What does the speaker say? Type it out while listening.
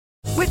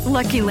With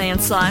Lucky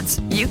Land Slots,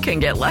 you can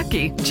get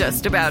lucky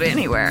just about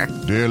anywhere.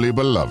 Dearly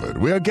beloved,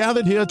 we are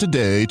gathered here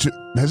today to...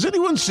 Has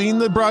anyone seen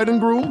the bride and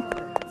groom?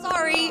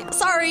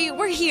 Sorry,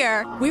 we're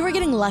here. We were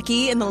getting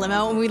lucky in the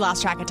limo and we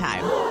lost track of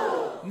time.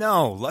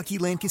 No, Lucky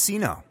Land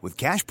Casino, with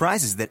cash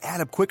prizes that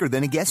add up quicker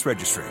than a guest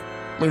registry.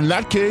 In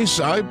that case,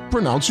 I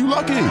pronounce you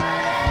lucky.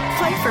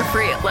 Play for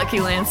free at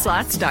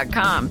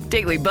LuckyLandSlots.com.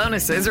 Daily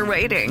bonuses are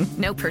waiting.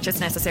 No purchase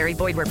necessary.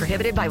 Void where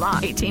prohibited by law.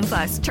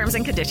 18+. Terms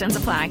and conditions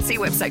apply. See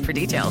website for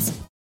details.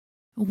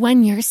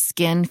 When your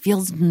skin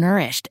feels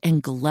nourished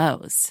and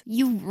glows,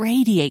 you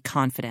radiate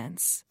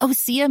confidence.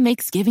 Osea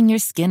makes giving your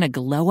skin a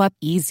glow-up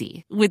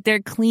easy with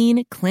their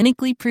clean,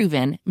 clinically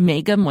proven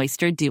Mega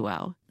Moisture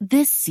Duo.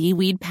 This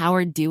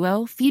seaweed-powered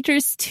duo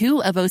features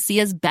two of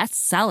Osea's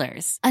best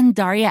sellers,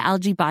 Undaria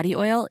Algae Body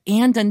Oil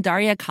and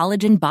Undaria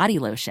Collagen Body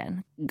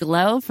Lotion.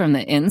 Glow from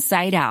the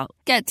inside out.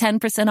 Get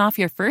 10% off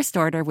your first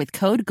order with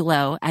code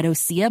GLOW at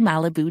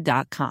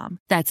OseaMalibu.com.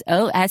 That's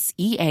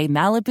OSEA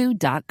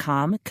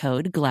Malibu.com,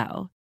 code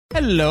GLOW.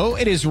 Hello,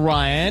 it is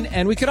Ryan,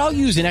 and we could all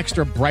use an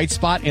extra bright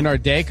spot in our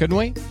day, couldn't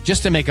we?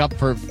 Just to make up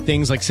for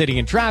things like sitting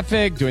in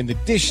traffic, doing the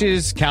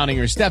dishes, counting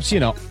your steps,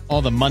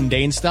 all the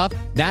mundane stuff.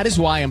 That is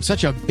why I'm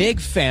such a big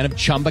fan of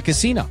Chumba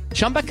Casino.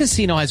 Chumba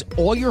Casino has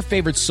all your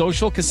favorite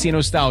social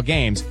casino-style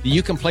games that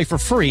you can play for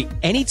free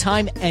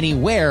anytime,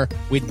 anywhere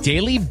with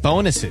daily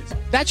bonuses.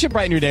 That should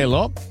brighten your day a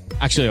little.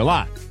 Actually, a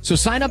lot. So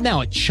sign up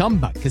now at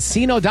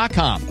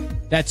ChumbaCasino.com.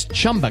 That's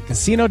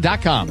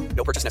ChumbaCasino.com.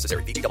 No purchase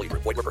necessary. VGW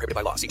Group. Void where prohibited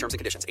by law. See terms and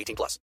conditions.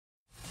 18+.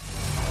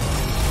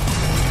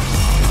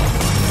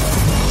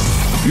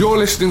 You're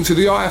listening to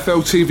the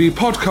IFL TV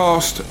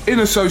podcast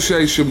in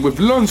association with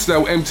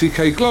Lonsdale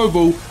MTK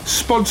Global,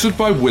 sponsored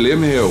by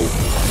William Hill.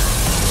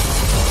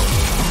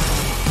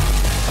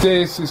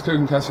 This is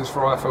Coogan Cassius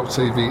for IFL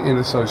TV in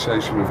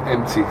association with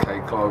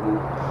MTK Global.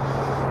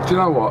 Do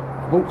you know what?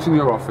 Walked in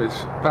your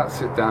office, about to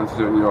sit down to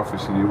do it in your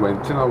office, and you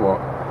went, do you know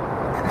what?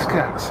 Let's get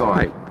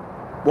outside. Mate,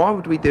 why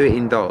would we do it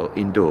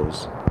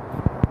indoors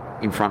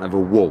in front of a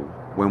wall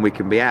when we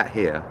can be out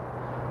here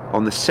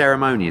on the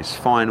ceremonious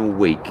final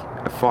week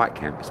of fight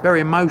camp? It's very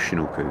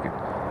emotional, Coogan.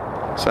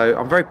 So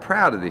I'm very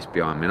proud of this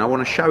behind me, and I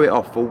want to show it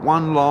off for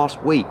one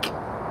last week.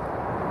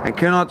 And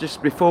can I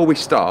just, before we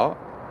start,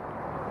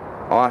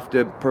 I have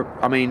to,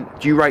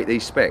 do you rate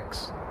these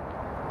specs?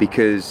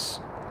 Because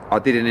I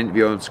did an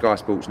interview on Sky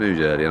Sports News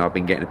earlier, and I've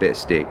been getting a bit of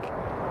stick.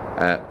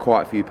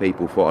 Quite a few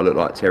people thought I looked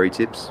like Terry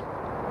Tibbs.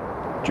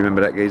 Do you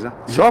remember that geezer?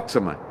 Talk to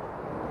me.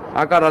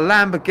 I got a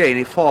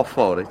Lamborghini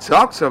 440.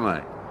 Talk to me.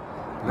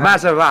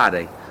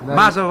 Maserati.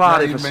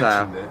 Maserati for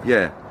sale.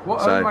 Yeah.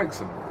 What makes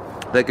them?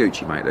 They're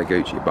Gucci, mate. They're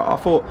Gucci. But I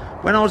thought,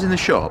 when I was in the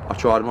shop, I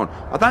tried them on.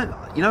 I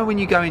don't, when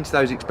you go into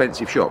those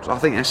expensive shops, I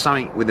think there's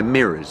something with the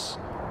mirrors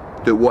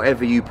that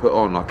whatever you put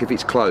on, like if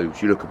it's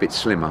clothes, you look a bit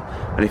slimmer,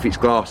 and if it's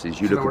glasses,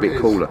 you look a bit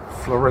cooler.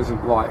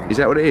 Fluorescent lighting. Is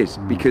that what it is?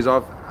 Because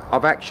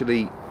I've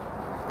actually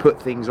put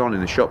things on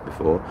in the shop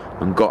before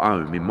and got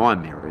home in my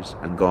mirrors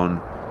and gone,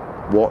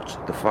 what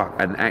the fuck?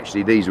 And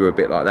actually these were a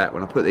bit like that.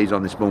 When I put these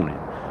on this morning,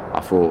 I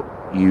thought,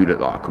 you look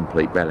like a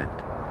complete bellend.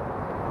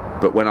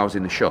 But when I was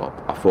in the shop,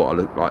 I thought I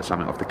looked like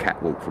something off the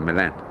catwalk from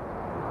Milan.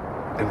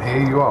 And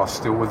here you are,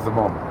 still with them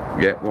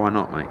on. Yeah, why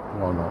not, mate?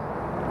 Why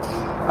not?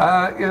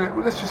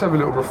 Let's just have a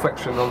little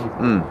reflection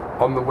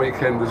on the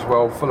weekend as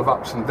well, full of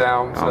ups and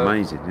downs.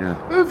 Amazing, yeah.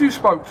 Who have you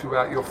spoke to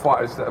about your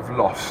fighters that have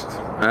lost?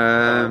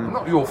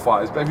 Not your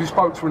fighters, but have you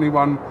spoke to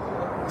anyone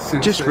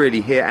since? Just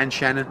really here, and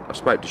Shannon. I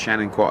spoke to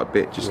Shannon quite a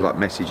bit, just like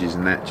messages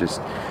and that.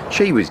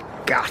 She was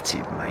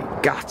gutted,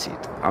 mate, gutted.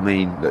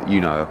 Look, you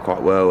know her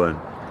quite well, and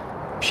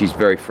she's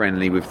very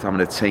friendly with some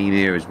of the team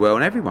here as well,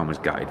 and everyone was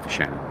gutted for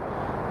Shannon.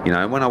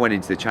 And when I went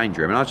into the change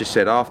room, and I just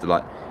said after,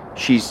 like,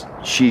 she's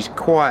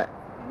quite,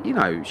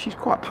 she's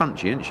quite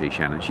punchy, isn't she,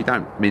 Shannon? She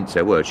don't mince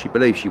her words. She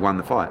believes she won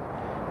the fight.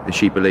 And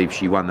she believes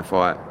she won the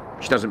fight.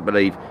 She doesn't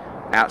believe,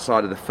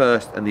 outside of the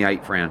first and the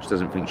 8th round, she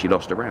doesn't think she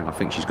lost a round. I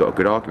think she's got a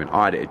good argument.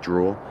 I had it a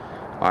draw.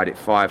 I had it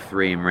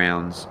 5-3 in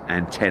rounds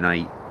and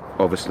 10-8,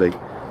 obviously,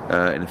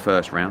 in the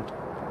first round.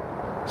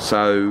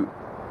 So,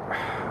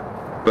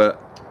 but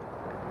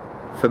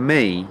for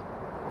me,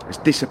 as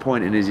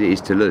disappointing as it is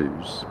to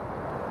lose,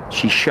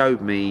 she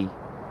showed me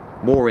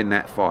more in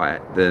that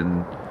fight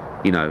than,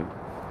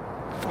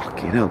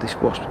 fucking hell, this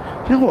wasp.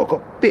 You know what? I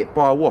got bit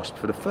by a wasp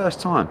for the first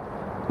time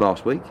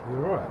last week. You're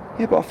right.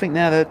 Yeah, but I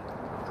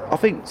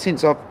think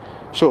since I've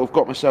sort of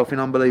got myself in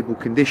unbelievable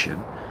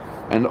condition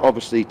and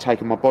obviously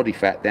taken my body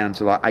fat down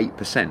to like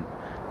 8%,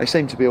 they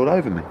seem to be all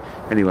over me.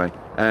 Anyway,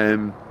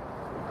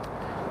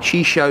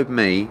 she showed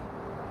me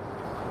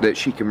that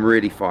she can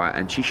really fight,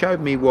 and she showed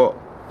me what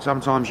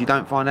sometimes you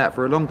don't find out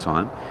for a long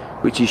time,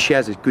 which is she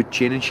has a good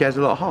chin and she has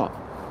a lot of heart.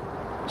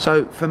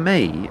 So for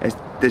me, as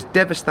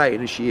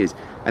devastating as she is,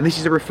 and this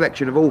is a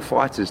reflection of all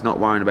fighters not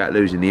worrying about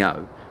losing the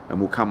O, and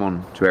we'll come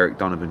on to Eric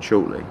Donovan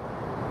shortly,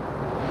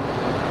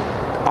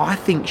 I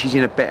think she's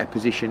in a better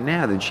position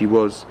now than she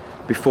was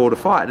before the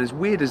fight. And as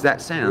weird as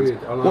that sounds,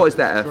 what is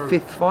that, a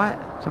 5th fight?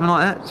 Something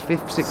like that?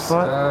 5th, 6th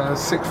fight?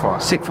 6th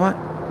fight. 6th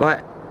fight?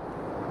 Like,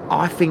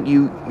 I think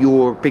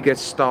you're a bigger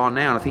star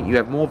now, and I think you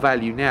have more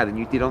value now than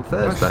you did on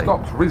Thursday. The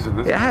stock's risen,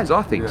 hasn't it? It has,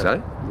 I think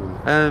so.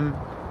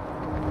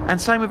 And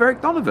same with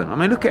Eric Donovan. I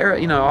mean, look at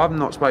Eric. You know, I've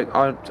not spoke.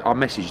 I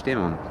messaged him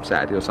on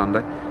Saturday or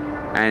Sunday,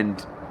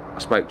 and I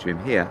spoke to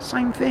him here.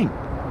 Same thing.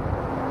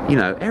 You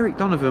know, Eric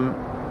Donovan,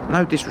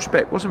 no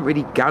disrespect, wasn't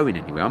really going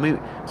anywhere. I mean,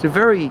 it's a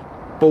very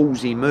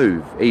ballsy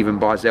move, even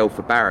by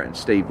Zelfa Barrett and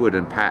Steve Wood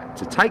and Pat,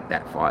 to take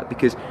that fight,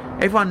 because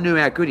everyone knew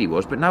how good he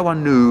was, but no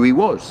one knew who he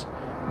was.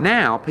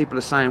 Now people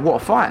are saying,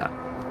 what a fighter.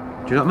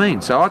 Do you know what I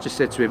mean? So I just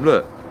said to him,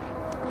 look,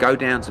 go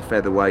down to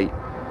featherweight,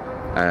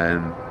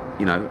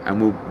 you know, and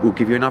we'll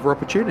give you another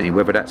opportunity,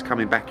 whether that's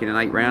coming back in an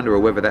 8-rounder or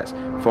whether that's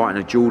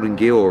fighting a Jordan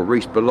Gill or a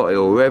Reece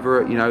Bellotti or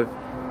whoever, you know.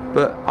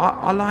 But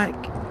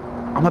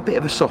I'm a bit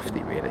of a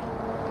softie, really,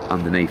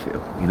 underneath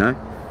it, you know,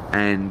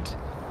 and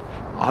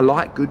I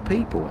like good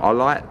people. I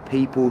like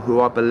people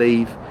who I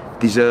believe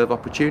deserve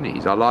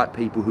opportunities. I like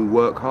people who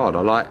work hard.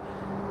 I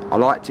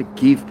like to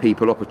give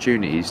people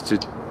opportunities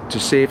to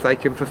see if they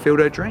can fulfil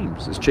their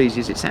dreams, as cheesy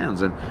as it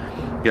sounds. And,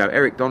 you know,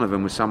 Eric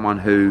Donovan was someone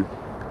who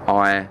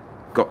I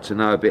got to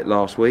know a bit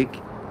last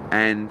week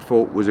and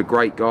thought was a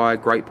great guy,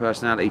 great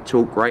personality,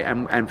 talked great,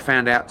 and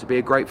found out to be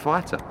a great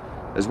fighter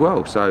as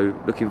well. So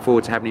looking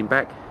forward to having him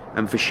back.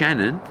 And for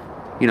Shannon,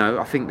 you know,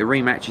 I think the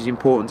rematch is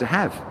important to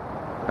have.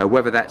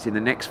 Whether that's in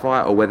the next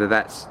fight or whether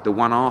that's the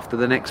one after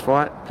the next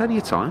fight, plenty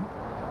of time.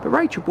 But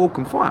Rachel Ball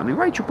can fight. I mean,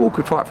 Rachel Ball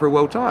could fight for a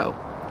world title.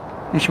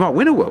 And she might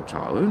win a world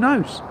title, who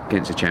knows,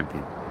 against a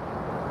champion.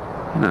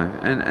 You know,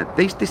 and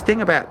this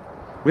thing about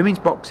women's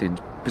boxing,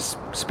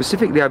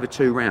 specifically over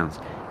 2 rounds,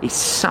 is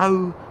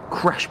so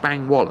crash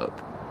bang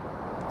wallop.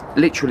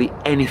 Literally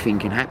anything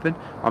can happen.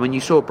 I mean, you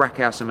saw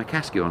Brackhouse and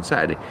McCaskill on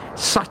Saturday.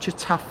 Such a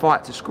tough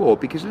fight to score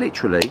because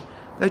literally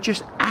they're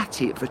just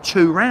at it for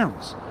 2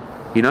 rounds,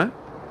 you know?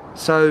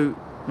 So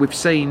we've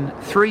seen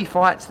 3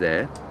 fights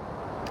there: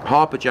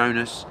 Harper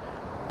Jonas,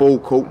 Ball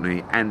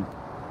Courtney, and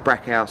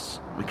Brackhouse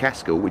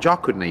McCaskill, which I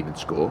couldn't even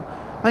score.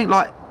 I think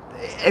like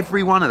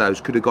every one of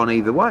those could have gone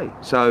either way.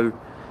 So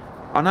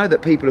I know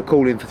that people are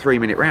calling for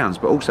 3-minute rounds,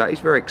 but also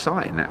it's very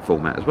exciting, that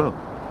format as well.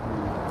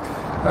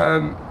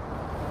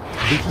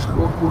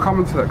 We'll come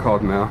into that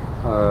card now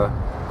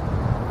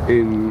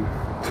in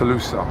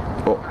Toulouse.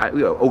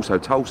 Also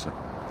Tulsa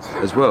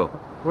as well.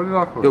 What did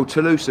I call it? Well,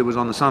 Toulouse was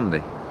on the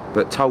Sunday,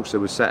 but Tulsa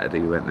was Saturday.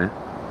 We went there.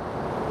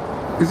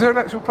 Is there an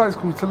actual place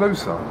called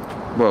Toulouse?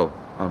 Well,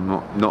 I'm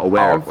not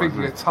aware of I'm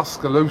thinking of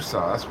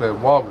Tuscaloosa. That's where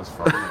Wilder's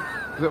from.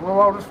 Is that where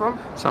Wilder's from?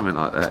 Something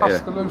like that,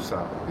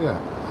 Tuscaloosa,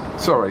 yeah.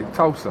 Sorry,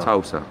 Tulsa.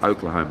 Tulsa,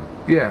 Oklahoma.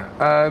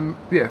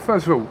 Yeah,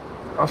 first of all,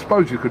 I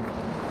suppose you could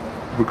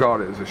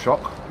regard it as a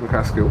shock,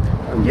 McCaskill.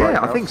 Yeah,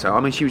 I think so. I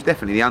mean, she was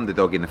definitely the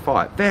underdog in the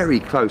fight. Very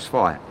close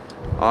fight.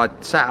 I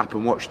sat up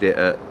and watched it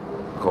at,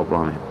 God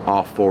blimey,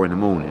 4:30 in the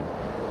morning.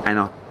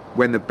 And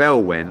when the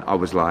bell went, I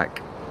was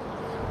like,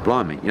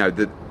 blimey. You know,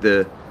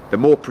 the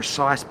more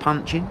precise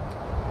punching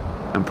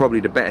and probably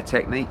the better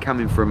technique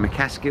coming from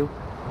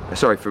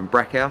from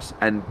Brackhouse,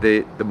 and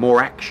the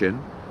more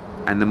action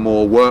and the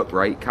more work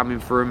rate coming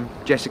from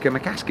Jessica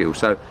McCaskill.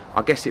 So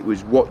I guess it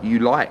was what you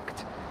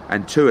liked.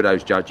 And 2 of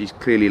those judges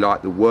clearly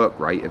liked the work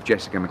rate of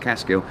Jessica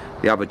McCaskill.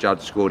 The other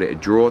judge scored it a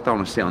draw. I don't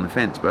want to sit on the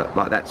fence, but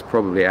like that's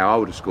probably how I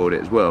would have scored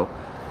it as well.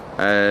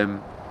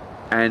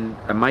 And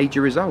a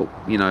major result.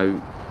 You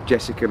know,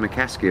 Jessica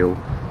McCaskill,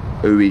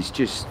 who is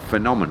just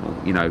phenomenal.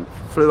 You know,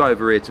 flew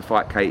over here to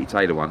fight Katie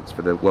Taylor once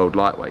for the world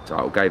lightweight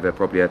title. Gave her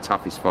probably her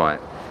toughest fight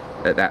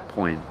at that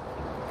point.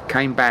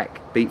 Came back,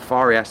 beat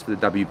Farias for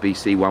the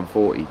WBC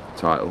 140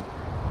 title.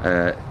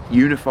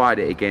 Unified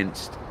it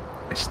against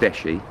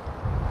Esteshi.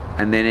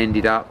 And then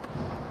ended up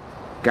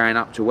going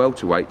up to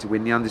welterweight to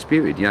win the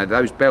undisputed. You know,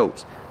 those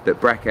belts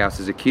that Brackhouse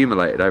has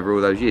accumulated over all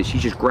those years, she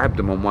just grabbed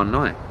them on one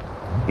night.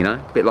 You know,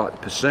 a bit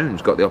like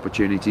Pursoon's got the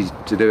opportunity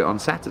to do it on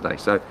Saturday.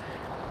 So,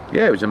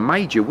 yeah, it was a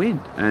major win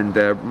and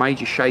a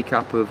major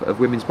shake-up of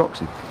women's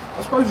boxing.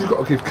 I suppose you've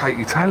got to give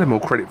Katie Taylor more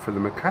credit for the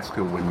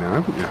McCaskill win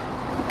now, haven't you?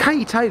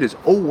 Katie Taylor's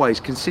always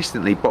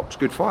consistently boxed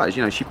good fighters.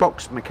 You know, she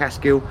boxed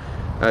McCaskill.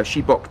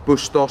 She boxed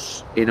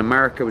Bustos in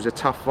America, was a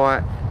tough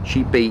fight.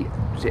 She beat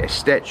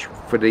Estech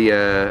for the,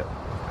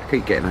 I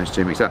keep getting those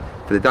 2 mixed up,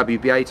 for the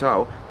WBA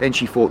title. Then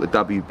she fought the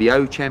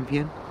WBO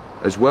champion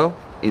as well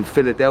in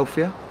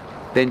Philadelphia.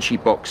 Then she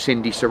boxed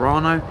Cindy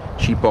Serrano.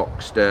 She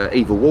boxed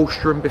Eva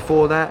Wallstrom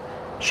before that.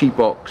 She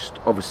boxed,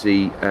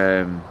 obviously,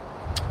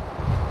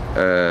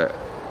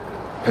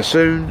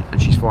 Pursoon,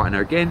 and she's fighting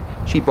her again.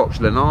 She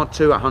boxed Leonard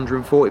too,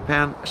 140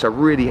 pounds. So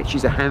really,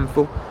 she's a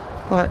handful.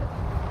 But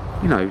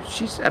you know,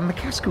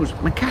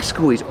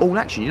 McCaskill is all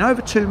action. You know,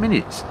 over 2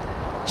 minutes.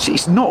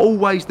 It's not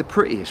always the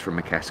prettiest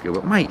from McCaskill,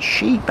 but mate,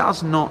 she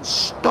does not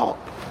stop.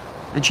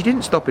 And she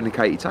didn't stop in the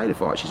Katie Taylor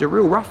fight. She's a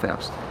real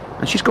roughhouse.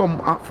 And she's gone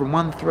up from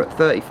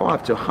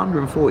 135 to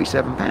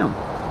 147 pounds.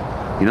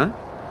 You know?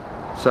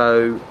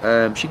 So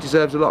she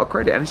deserves a lot of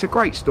credit. And it's a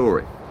great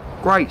story.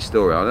 Great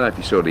story. I don't know if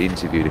you saw the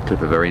interview, the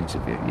clip of her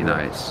interview. You know,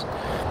 it's...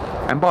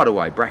 And by the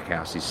way,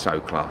 Brackhouse is so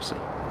classy.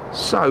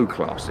 So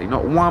classy.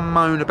 Not one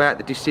moan about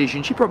the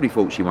decision. She probably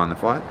thought she won the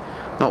fight.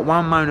 Not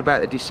one moan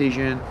about the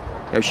decision.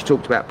 You know, she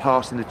talked about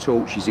passing the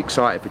torch. She's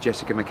excited for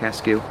Jessica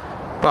McCaskill.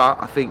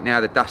 But I think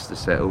now the dust has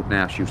settled,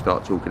 now she'll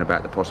start talking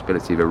about the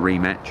possibility of a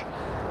rematch.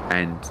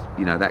 And,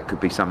 you know, that could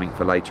be something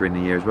for later in the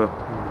year as well.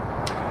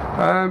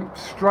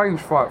 Strange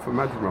fight for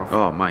Madrimov.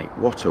 Oh, mate,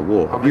 what a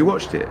war. Have you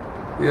watched it?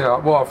 Yeah,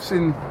 well, I've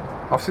seen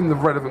the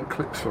relevant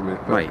clips from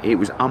it. Mate, it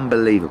was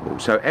unbelievable.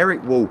 So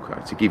Eric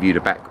Walker, to give you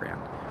the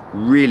background,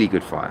 really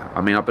good fighter.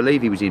 I mean, I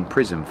believe he was in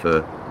prison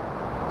for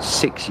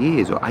 6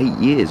 years or 8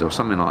 years or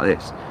something like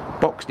this.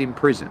 Boxed in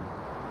prison,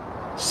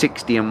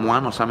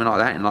 60-1 or something like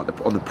that, in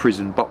like on the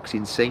prison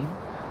boxing scene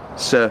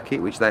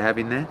circuit, which they have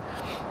in there,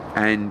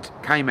 and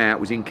came out,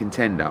 was in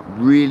Contender.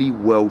 Really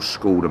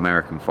well-schooled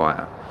American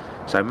fighter.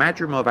 So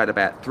Madrimov had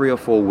about 3 or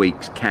 4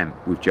 weeks camp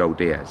with Joel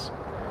Diaz.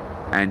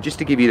 And just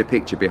to give you the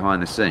picture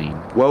behind the scene,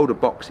 World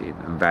of Boxing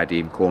and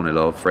Vadim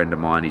Kornilov, friend of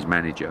mine, his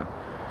manager,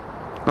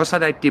 I say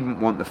they didn't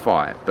want the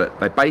fight, but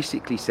they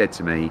basically said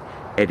to me,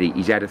 Eddie,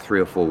 he's had a 3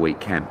 or 4 week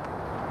camp.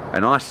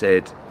 And I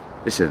said,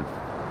 listen,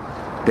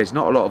 there's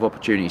not a lot of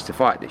opportunities to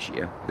fight this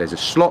year. There's a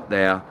slot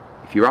there.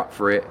 If you're up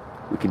for it,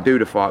 we can do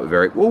the fight with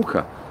Eric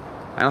Walker.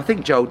 And I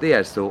think Joel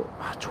Diaz thought,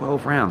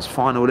 12 rounds,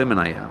 final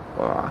eliminator.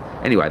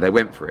 Anyway, they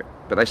went for it.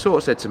 But they sort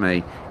of said to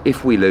me,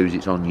 if we lose,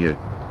 it's on you.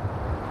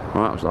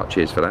 All right, I was like,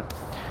 cheers for that.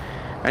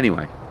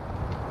 Anyway,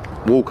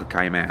 Walker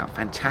came out,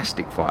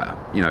 fantastic fighter.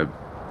 You know,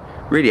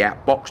 really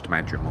outboxed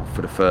Madrimov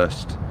for the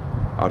first,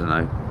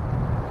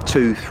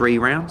 2-3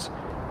 rounds.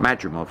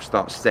 Madrimov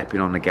starts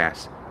stepping on the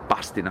gas,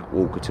 busting up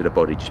Walker to the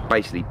body, just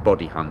basically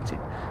body hunting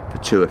for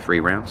 2 or 3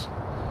 rounds.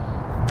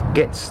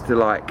 Gets to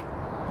like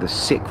the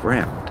 6th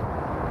round.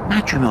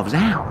 Madrimov's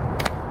out.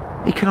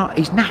 He's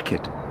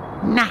knackered,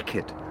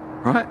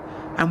 right?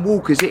 And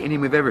Walker's hitting him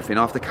with everything.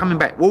 After coming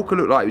back, Walker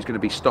looked like he was going to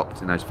be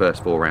stopped in those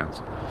first 4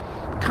 rounds.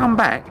 Come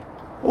back,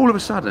 all of a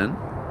sudden,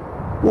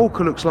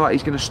 Walker looks like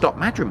he's going to stop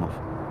Madrimov.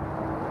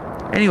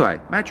 Anyway,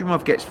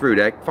 Madrimov gets through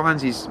there,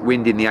 finds his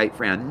wind in the 8th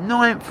round.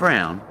 9th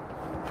round,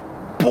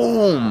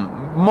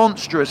 boom,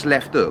 monstrous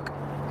left hook.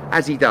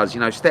 As he does,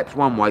 steps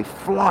one way,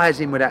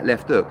 flies in with that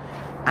left hook.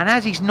 And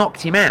as he's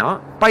knocked him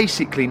out,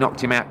 basically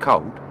knocked him out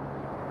cold,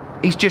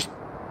 he's just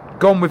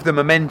gone with the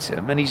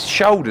momentum and his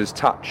shoulders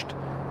touched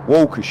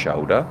Walker's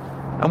shoulder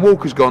and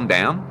Walker's gone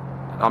down.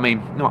 I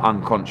mean, not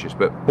unconscious,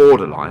 but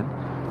borderline,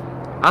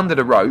 under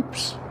the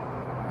ropes.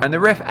 And the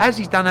ref, as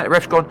he's done that, the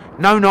ref's gone,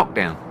 no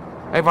knockdown.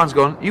 Everyone's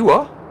gone, you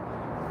what?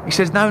 He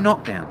says, no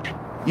knockdown.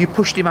 You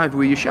pushed him over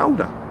with your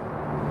shoulder.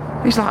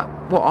 He's like,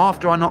 what,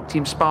 after I knocked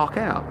him spark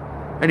out?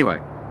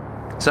 Anyway,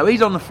 so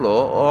he's on the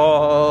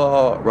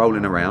floor,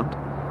 rolling around.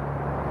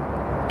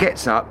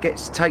 Gets up,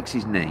 takes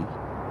his knee.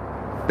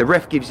 The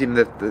ref gives him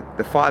the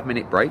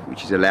 5-minute break,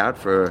 which is allowed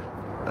for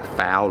a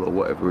foul or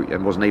whatever.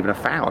 It wasn't even a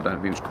foul. I don't know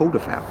if it was called a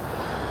foul.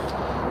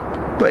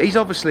 But he's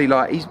obviously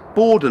he's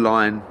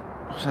borderline,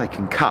 I say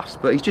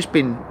concussed, but he's just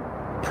been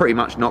pretty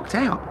much knocked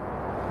out.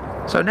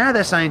 So now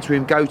they're saying to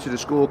him, go to the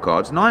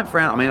scorecards. 9th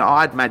round, I mean,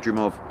 I had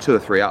Madrimov 2 or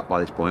 3 up by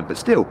this point, but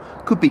still,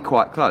 could be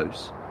quite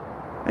close.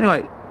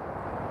 Anyway,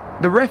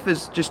 the ref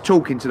is just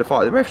talking to the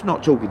fighter. The ref's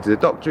not talking to the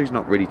doctor, he's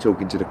not really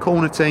talking to the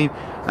corner team,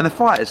 and the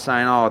fighter's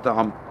saying,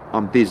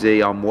 I'm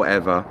dizzy, I'm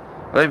whatever.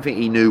 I don't think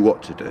he knew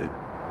what to do.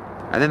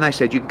 And then they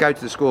said, you can go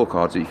to the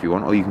scorecards if you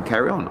want, or you can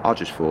carry on. I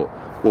just thought,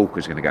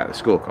 Walker's going to go to the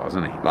scorecards,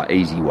 isn't he? Like,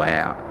 easy way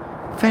out.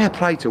 Fair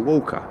play to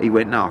Walker. He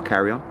went, no, I'll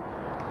carry on.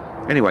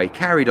 Anyway, he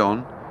carried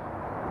on.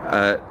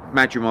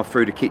 Madrimov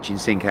threw the kitchen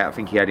sink out. I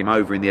think he had him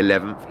over in the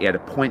 11th. He had a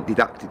point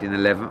deducted in the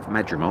 11th,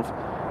 Madrimov.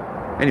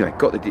 Anyway,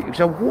 got the...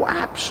 So what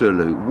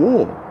absolute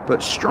war.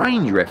 But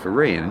strange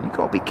refereeing. And you've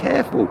got to be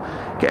careful.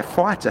 Get a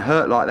fighter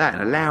hurt like that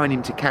and allowing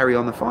him to carry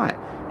on the fight.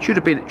 Should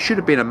have been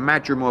a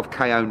Madrimov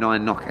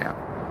KO9 knockout.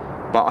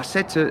 But I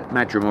said to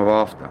Madrimov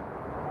after,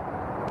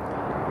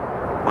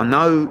 I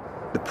know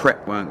the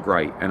prep weren't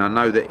great, and I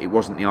know that it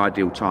wasn't the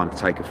ideal time to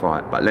take a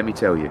fight, but let me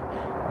tell you,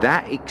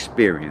 that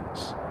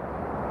experience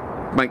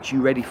makes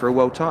you ready for a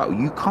world title.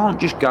 You can't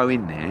just go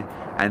in there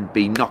and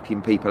be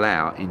knocking people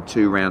out in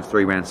 2 rounds,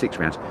 3 rounds, 6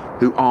 rounds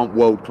who aren't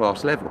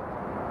world-class level.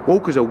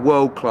 Walker's a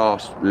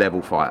world-class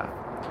level fighter,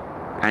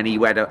 and he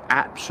had an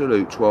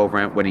absolute 12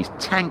 round when his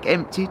tank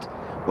emptied,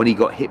 when he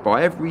got hit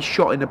by every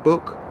shot in the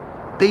book.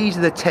 These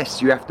are the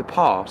tests you have to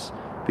pass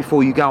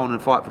before you go on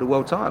and fight for the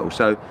world title.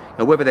 So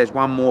whether there's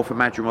one more for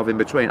Madrimov in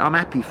between, I'm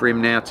happy for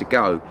him now to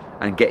go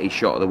and get his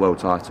shot at the world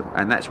title,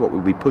 and that's what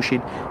we'll be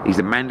pushing. He's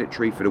the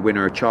mandatory for the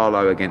winner of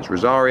Charlo against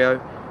Rosario,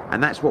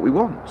 and that's what we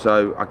want.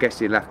 So I guess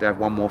he'll have to have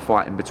one more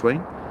fight in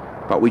between,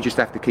 but we just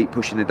have to keep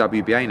pushing the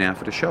WBA now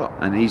for the shot,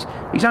 and he's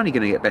only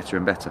going to get better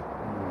and better.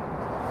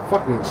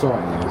 Fucking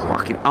exciting, isn't it?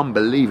 Fucking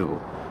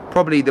unbelievable.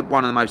 Probably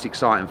one of the most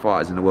exciting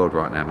fighters in the world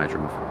right now,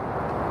 Madrimov.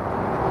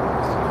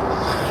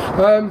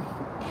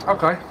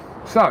 Okay,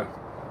 so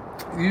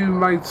you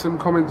made some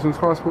comments on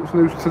Sky Sports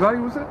News today,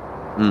 was it?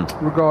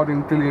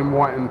 Regarding Dillian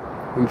Whyte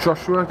and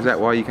Joshua. Is that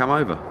why you come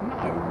over? No.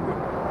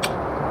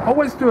 I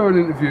always do an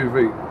interview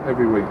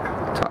every week.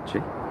 Touchy.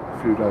 A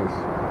few days.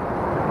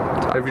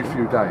 Touchy. Every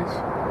few days.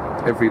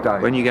 Every day.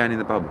 When are you going in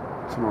the pub?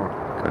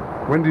 Tomorrow. Okay.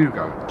 When do you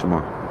go?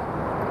 Tomorrow.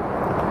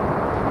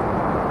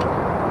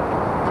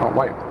 can't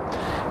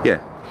wait.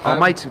 Yeah, I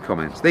made some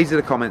comments. These are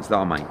the comments that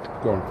I made.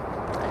 Go on.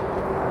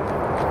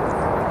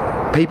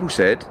 People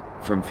said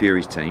from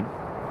Fury's team,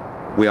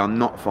 we are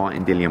not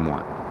fighting Dillian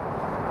Whyte.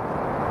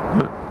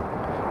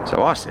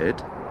 So I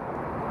said,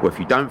 well, if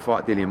you don't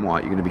fight Dillian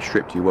Whyte, you're going to be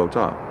stripped of your world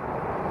title.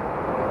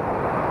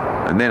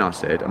 And then I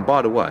said, and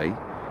by the way,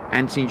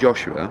 Anthony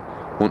Joshua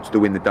wants to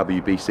win the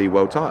WBC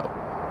world title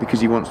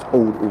because he won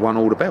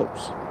all the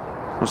belts.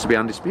 Wants to be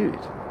undisputed,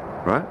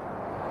 right?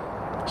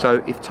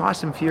 So if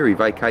Tyson Fury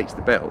vacates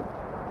the belt,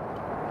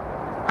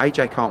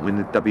 AJ can't win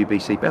the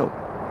WBC belt.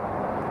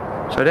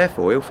 So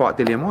therefore, he'll fight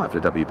Dillian Whyte for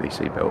the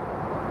WBC belt.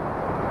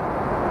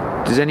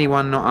 Does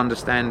anyone not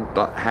understand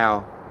like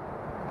how?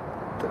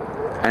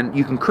 And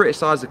you can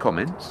criticise the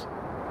comments,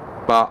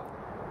 but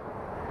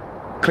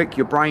click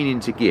your brain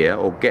into gear,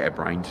 or get a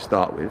brain to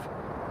start with,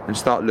 and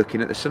start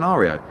looking at the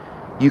scenario.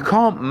 You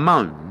can't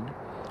moan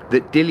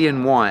that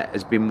Dillian Whyte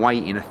has been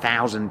waiting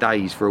 1,000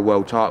 days for a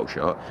world title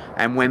shot,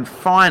 and when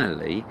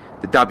finally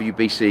the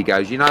WBC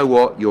goes, you know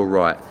what, you're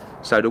right.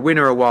 So the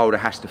winner of Wilder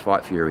has to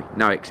fight Fury,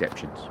 no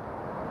exceptions.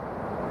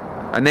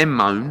 And then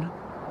moan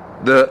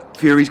that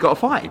Fury's got to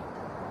fight him.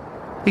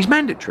 He's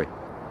mandatory.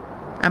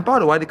 And by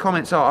the way, the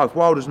comments are, oh, if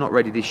Wilder's not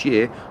ready this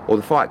year, or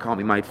the fight can't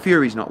be made,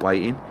 Fury's not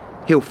waiting,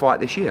 he'll fight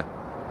this year.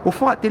 Well,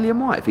 fight Dillian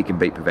Whyte if he can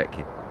beat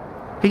Povetkin.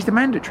 He's the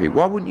mandatory.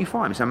 Why wouldn't you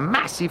fight him? It's a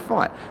massive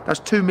fight. That's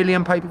 2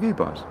 million pay-per-view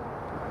buys.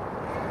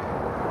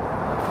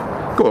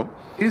 Go on.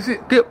 Is it?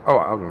 All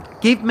right, hold on.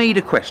 Give me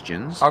the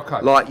questions Okay.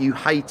 like you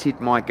hated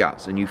my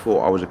guts and you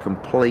thought I was a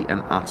complete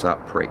and utter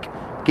prick.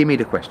 Give me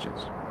the questions.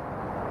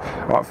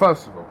 All right,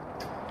 first of all,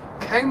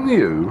 can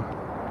you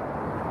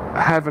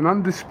have an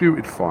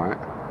undisputed fight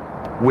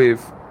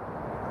with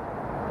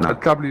a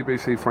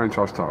WBC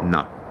franchise title?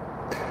 No.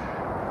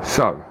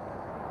 So,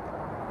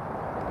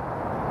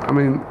 I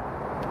mean,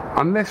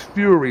 unless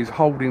Fury's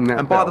holding that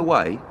And by belt, the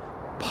way,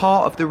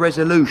 part of the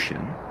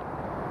resolution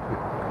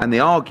and the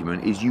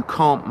argument is you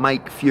can't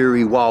make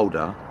Fury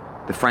Wilder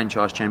the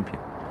franchise champion.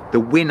 The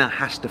winner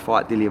has to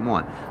fight Dillian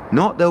Whyte.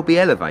 Not they'll be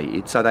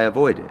elevated so they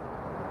avoid it.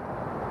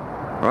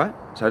 Right?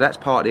 So that's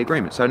part of the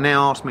agreement. So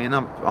now ask me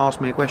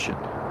a question.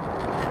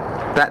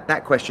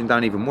 That question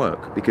don't even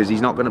work because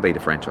he's not going to be the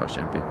franchise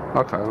champion.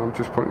 Okay, I'm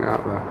just putting it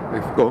out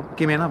there. Go on,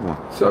 give me another one.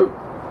 So,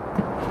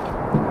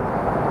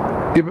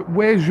 yeah, but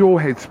where's your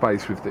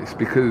headspace with this?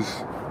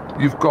 Because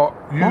you've got...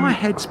 My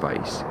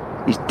headspace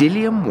is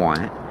Dillian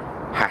Whyte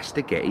has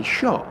to get his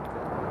shot.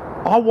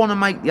 I want to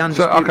make the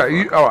undisputed. So,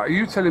 okay, all right, are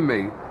you telling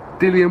me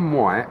Dillian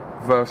Whyte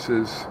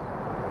versus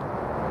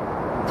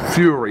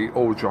Fury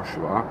or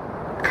Joshua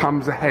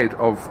comes ahead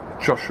of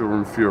Joshua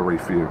and Fury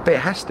for you? But it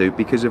has to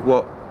because of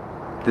what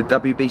the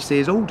WBC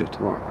has ordered.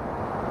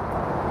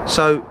 Right.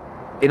 So,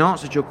 in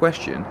answer to your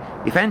question,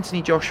 if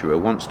Anthony Joshua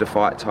wants to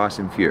fight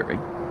Tyson Fury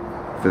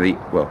for the,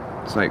 well,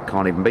 so it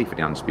can't even be for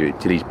the undisputed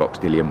till he's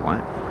boxed Dillian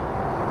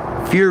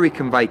Whyte, Fury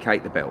can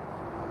vacate the belt.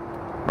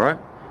 Alright?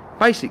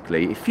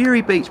 Basically, if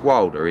Fury beats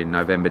Wilder in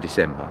November,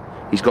 December,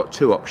 he's got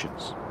two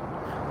options.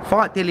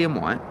 Fight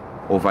Dillian Whyte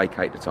or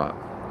vacate the title.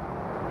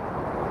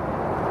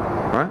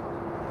 Right?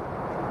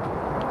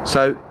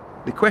 So,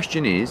 the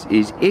question is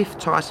if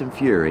Tyson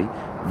Fury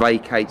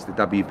vacates the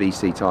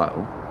WBC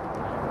title,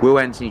 will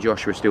Anthony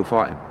Joshua still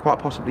fight him? Quite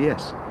possibly,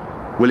 yes.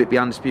 Will it be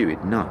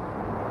undisputed? No.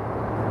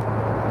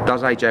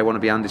 Does AJ want to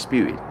be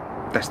undisputed?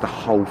 That's the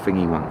whole thing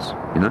he wants,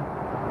 you know?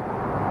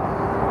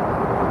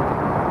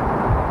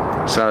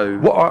 So...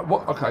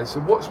 Okay,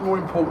 so what's more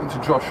important to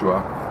Joshua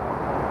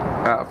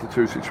out of the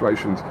two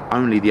situations?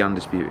 Only the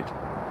undisputed.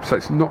 So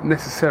it's not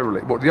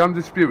necessarily... What, the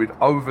undisputed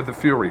over the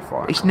Fury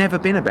fight? It's never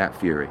been about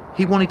Fury.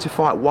 He wanted to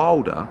fight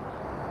Wilder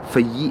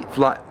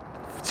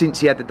since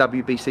he had the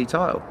WBC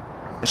title.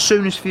 As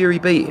soon as Fury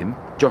beat him,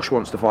 Josh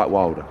wants to fight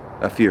Wilder,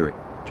 Fury. Do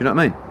you know what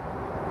I mean?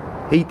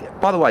 He,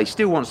 by the way,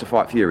 still wants to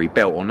fight Fury,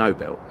 belt or no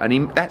belt,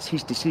 and that's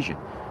his decision.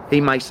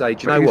 He may say,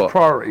 do you know what? His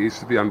priority is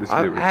to be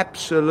undisputed.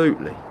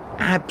 Absolutely.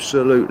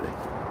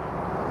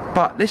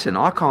 But listen,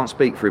 I can't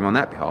speak for him on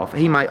that behalf.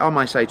 I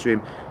may say to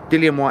him,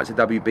 Dillian Whyte's a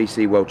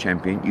WBC world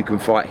champion. You can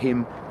fight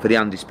him for the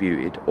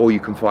undisputed, or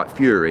you can fight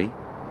Fury,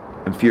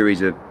 and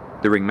Fury's the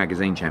Ring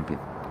Magazine champion.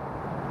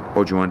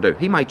 What do you want to do?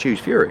 He may choose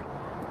Fury,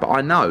 but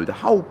I know the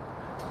whole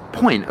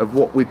point of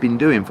what we've been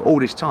doing for all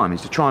this time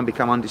is to try and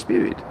become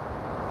undisputed.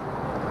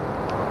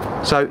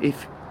 So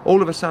if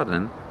all of a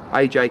sudden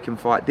AJ can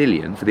fight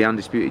Dillian for the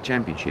undisputed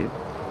championship,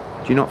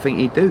 do you not think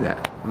he'd do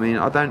that? I mean,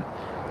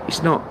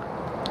 it's not...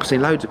 I've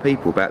seen loads of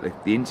people about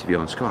the interview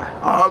on Sky,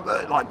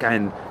 like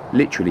going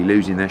literally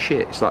losing their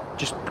shit. It's like,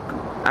 just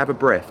have a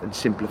breath and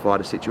simplify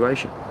the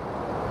situation.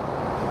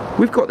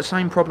 We've got the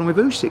same problem with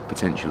Usyk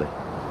potentially.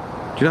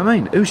 Do you know what I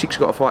mean? Usyk's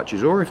got to fight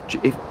Chisora.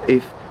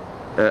 If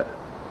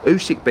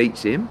Usyk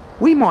beats him,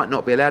 we might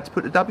not be allowed to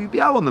put the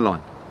WBO on the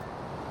line.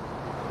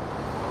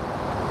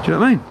 Do you know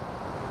what I mean?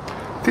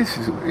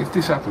 If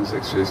this happens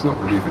next year, it's not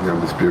really even the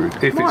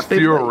undisputed. If it's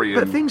Fury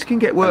but things can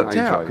get worked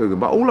out, Coogan.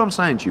 But all I'm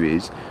saying to you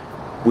is,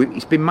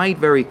 it's been made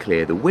very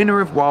clear, the winner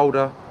of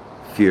Wilder,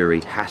 Fury,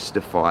 has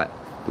to fight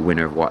the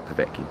winner of Whyte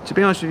Povetkin. To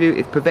be honest with you,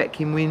 if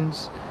Povetkin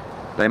wins,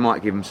 They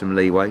might give him some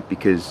leeway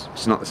because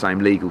it's not the same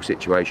legal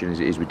situation as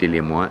it is with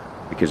Dillian Whyte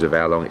because of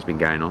how long it's been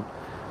going on.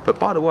 But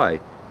by the way,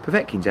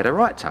 Povetkin's had a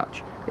right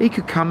touch. He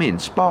could come in,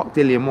 spark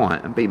Dillian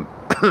Whyte and be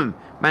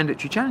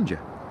mandatory challenger.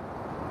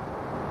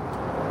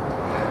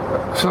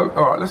 So,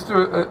 all right, let's do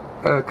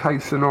a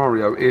case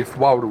scenario if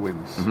Wilder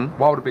wins.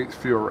 Wilder beats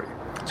Fury.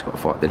 He's got to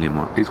fight Dillian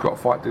Whyte. He's got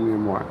to fight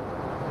Dillian Whyte.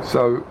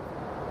 So,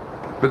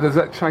 but does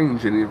that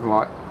change any of,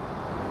 like,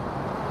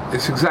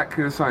 it's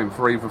exactly the same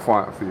for either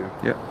fighter for you?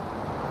 Yeah.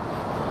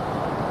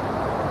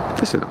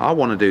 Listen, I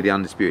want to do the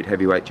undisputed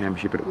heavyweight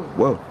championship of the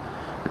world.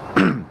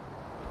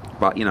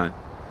 But, you know,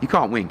 you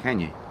can't win, can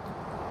you?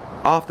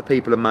 After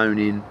people are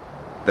moaning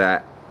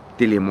that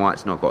Dillian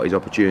Whyte's not got his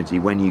opportunity,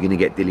 when are you going to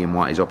get Dillian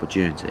Whyte his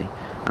opportunity?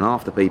 And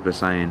after people are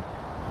saying,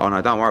 oh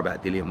no, don't worry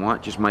about Dillian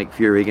Whyte, just make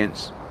Fury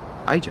against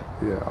AJ.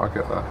 Yeah, I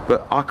get that.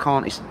 But I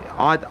can't,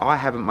 I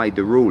haven't made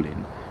the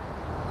ruling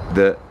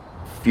that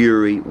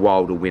Fury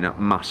Wilder winner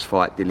must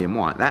fight Dillian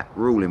Whyte. That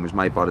ruling was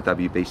made by the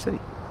WBC.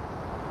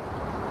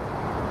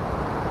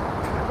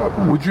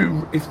 Would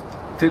you, if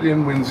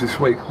Dillian wins this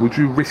week, would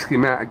you risk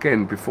him out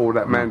again before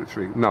that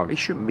mandatory? No. He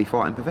shouldn't be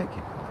fighting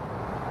Povetkin.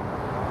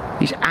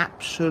 He's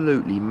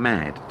absolutely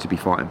mad to be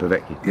fighting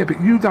Povetkin. Yeah,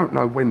 but you don't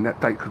know when that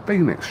date could be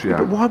next year. Yeah,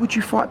 but why would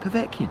you fight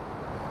Povetkin?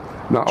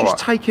 No, just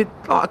take it,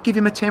 give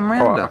him a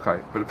 10-rounder. Right,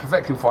 okay, but the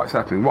Povetkin fight's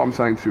happening. What I'm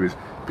saying to you is,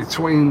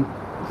 between...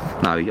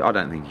 No, I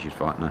don't think he should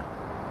fight, no.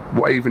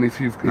 What, even if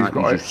he's got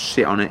you just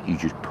sit on it, you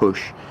just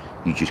push,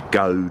 you just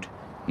goad,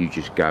 you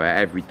just go out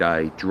every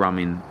day,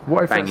 drumming,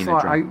 what if banging it's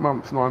like drum. 8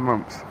 months, 9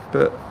 months?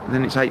 But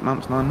then it's 8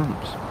 months, 9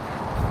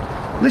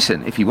 months.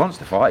 Listen, if he wants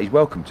to fight, he's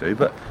welcome to,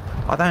 but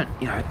I don't,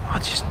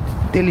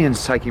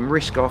 Dillian's taking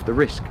risk after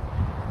risk.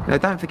 You know,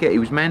 don't forget, he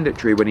was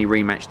mandatory when he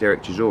rematched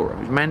Derek Chisora.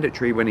 He was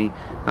mandatory when he,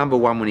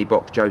 #1 when he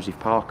boxed Joseph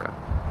Parker.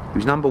 He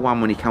was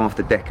 #1 when he came off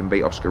the deck and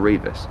beat Oscar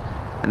Rivas.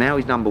 And now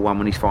he's #1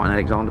 when he's fighting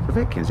Alexander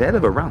Povetkin. It's a hell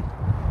of a run.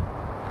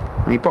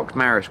 And he boxed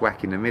Maris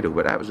Wack in the middle,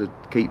 but that was a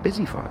keep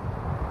busy fight.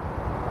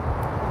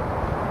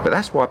 But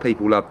that's why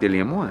people love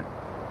Dillian Whyte.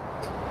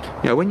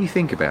 You know, when you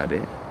think about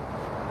it,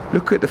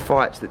 look at the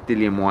fights that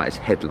Dillian Whyte has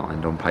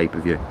headlined on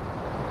pay-per-view.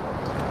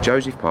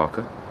 Joseph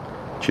Parker,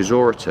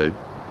 Chisora 2,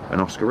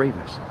 and Oscar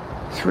Rivas.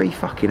 3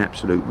 fucking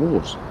absolute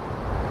wars.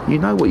 You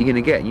know what you're going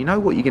to get. You know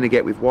what you're going to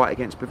get with Whyte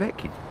against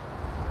Povetkin.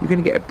 You're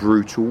going to get a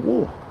brutal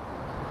war.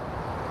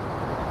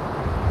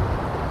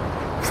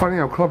 Funny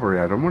how clobber he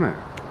had on, wasn't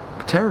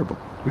it? Terrible.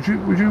 Would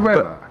you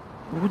wear that?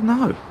 Well,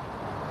 no.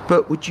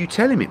 But would you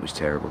tell him it was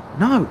terrible?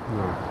 No.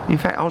 In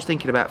fact, I was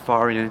thinking about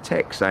firing in a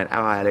text saying, "Oh,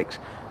 Alex,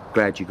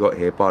 glad you got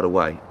here. By the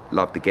way,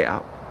 love to get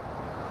up."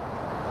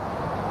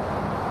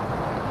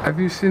 Have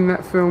you seen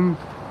that film?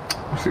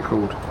 What's it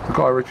called? The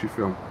Guy Ritchie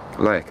film.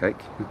 Layer Cake?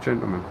 The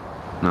Gentleman.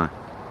 No.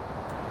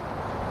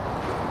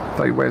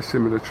 They wear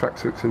similar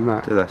tracksuits in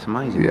that. So that's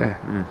amazing. Yeah.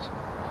 Yes.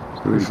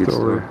 It's a really good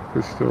story.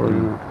 Good story,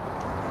 isn't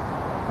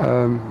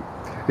it?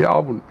 Yeah, I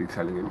wouldn't be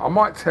telling him. I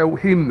might tell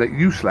him that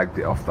you slagged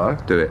it off, though.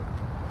 Do it.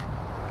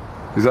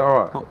 Is that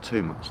alright? Not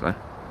too much, though.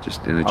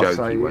 Just in a I'll jokey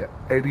say, way.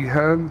 Eddie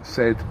Hearn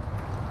said,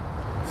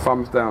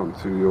 thumbs down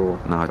to your...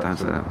 No, don't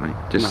say that, mate.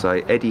 Just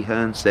say, Eddie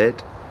Hearn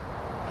said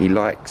he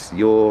likes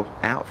your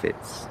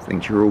outfits.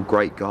 Thinks you're all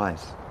great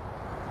guys.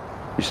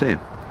 You see him?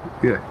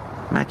 Yeah.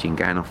 Imagine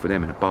going off with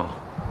them in a bar.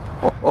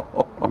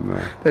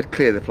 No. They'd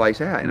clear the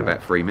place out in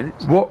about 3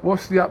 minutes.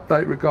 What's the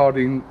update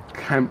regarding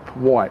Camp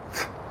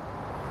White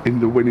in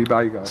the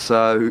Winnebago?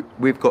 So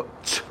we've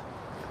got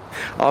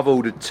I've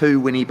ordered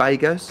 2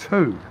 Winnebagos.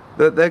 2?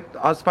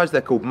 I suppose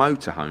they're called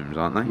motorhomes,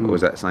 aren't they? Or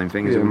is that the same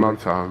thing? Yeah,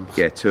 motorhomes.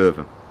 Yeah, 2 of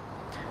them.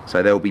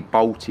 So they'll be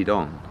bolted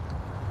on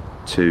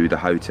to the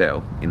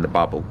hotel in the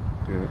bubble.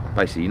 Yeah.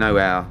 Basically, you know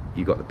how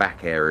you got the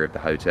back area of the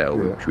hotel,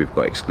 which we've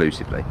got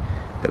exclusively.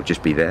 They'll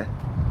just be there.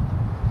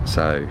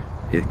 So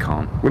it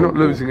can't. We're not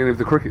losing any of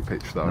the cricket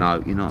pitch, though.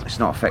 No, you're not. It's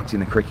not affecting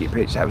the cricket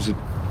pitch. That was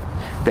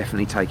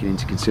definitely taken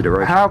into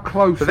consideration. How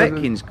close?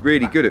 Povetkin's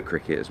really good at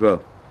cricket as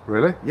well.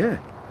 Really? Yeah.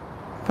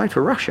 Played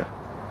for Russia.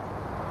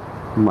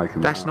 I'm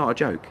making That's not a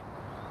joke.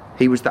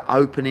 He was the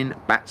opening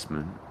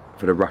batsman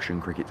for the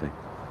Russian cricket team.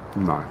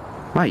 No.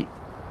 Mate.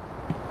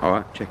 All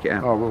right, check it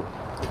out. Oh, well.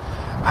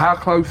 How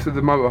close are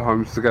the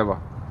motorhomes together?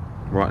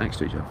 Right next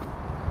to each other.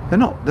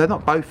 They're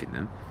not both in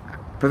them.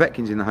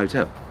 Povetkin's in the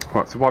hotel.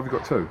 Right, so why have you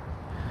got 2?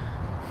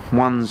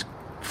 One's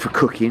for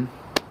cooking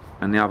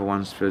and the other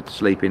one's for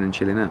sleeping and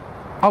chilling out.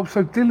 Oh,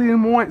 so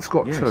Dillian Whyte's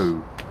got Yes.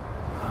 2?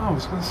 Oh, I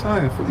was going to say,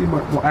 I thought you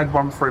might add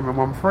 1 for him and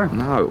 1 for him.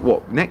 No,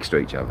 what, next to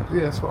each other?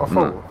 Yeah, that's what I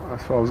thought. No.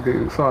 That's why I was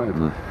getting excited.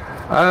 No.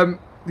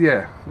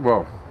 Yeah,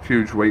 well,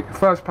 huge week.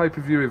 First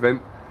pay-per-view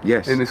event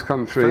in this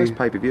country. First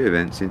pay-per-view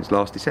event since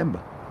last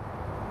December.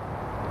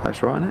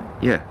 That's right, isn't it?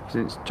 Yeah,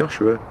 since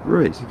Joshua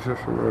Ruiz.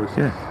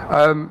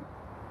 Yeah.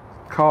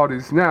 Card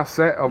is now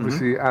set,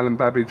 obviously. Alan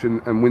Babbage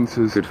and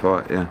Winters. Good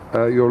fight,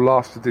 yeah. Your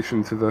last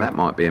addition to the... That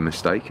might be a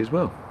mistake as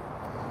well.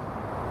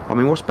 I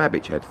mean, what's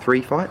Babbage had?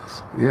 3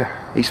 fights?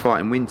 Yeah. He's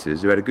fighting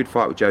Winters, who had a good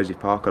fight with Joseph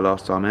Parker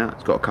last time out.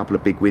 He's got a couple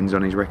of big wins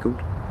on his record.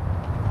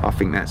 I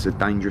think that's a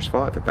dangerous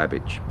fight for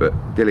Babbage, but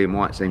Dillian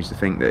Whyte seems to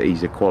think that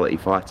he's a quality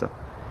fighter.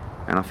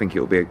 and I think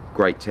it'll be a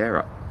great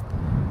tear-up.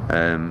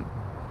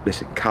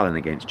 Listen, Cullen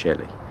against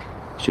Chelly,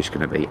 it's just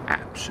going to be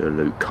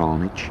absolute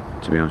carnage,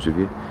 to be honest with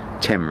you.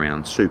 10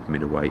 rounds, super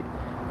middleweight.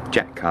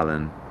 Jack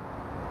Cullen,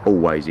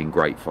 always in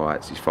great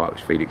fights. His fight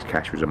with Felix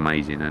Cash was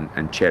amazing,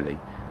 and Chelly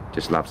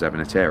just loves having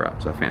a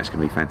tear-up, so I think that's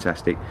going to be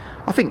fantastic.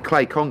 I think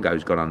Clay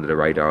Congo's gone under the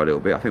radar a little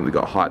bit. I think we've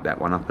got to hype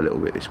that one up a little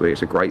bit this week.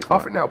 It's a great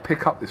fight. I think that'll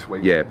pick up this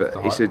week. Yeah, but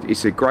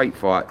it's a great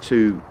fight.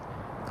 Two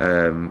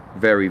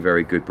very,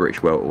 very good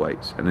British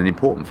welterweights, and an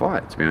important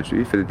fight, to be honest with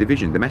you, for the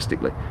division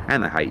domestically.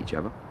 And they hate each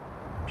other,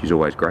 which is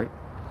always great,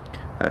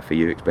 for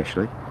you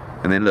especially.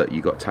 And then look,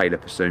 you've got Taylor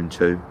Pursoon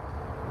too,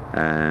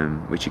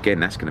 which again,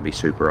 that's going to be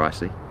super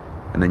icy.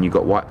 And then you've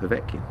got Whyte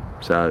Povetkin.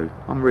 So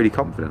I'm really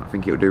confident. I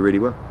think it'll do really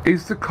well.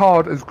 Is the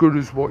card as good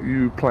as what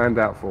you planned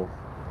out for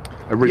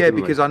originally? Yeah,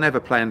 because I never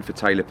planned for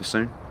Taylor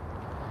Pursoon.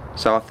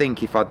 So I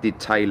think if I did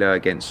Taylor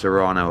against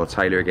Serrano or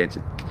Taylor against,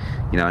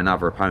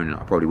 another opponent,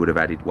 I probably would have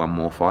added one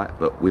more fight.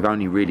 But we've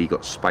only really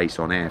got space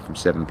on air from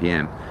 7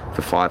 p.m.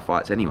 for 5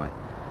 fights anyway.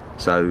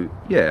 So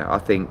yeah, I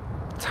think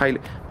Taylor.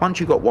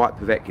 Once you've got Whyte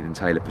Povetkin and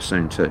Taylor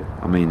Pursoon too,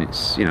 I mean,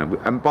 it's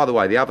And by the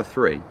way, the other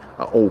 3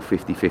 are all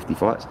 50-50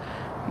 fights.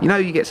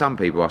 You get some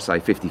people, I say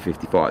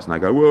 50-50 fights, and they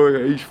go, well,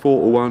 he's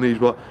 4-1, he's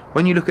what?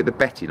 When you look at the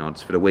betting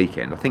odds for the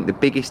weekend, I think the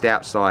biggest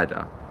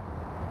outsider,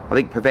 I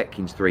think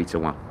Povetkin's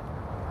 3-1.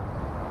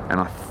 And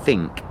I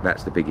think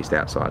that's the biggest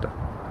outsider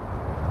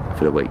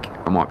for the week.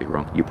 I might be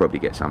wrong. You'll probably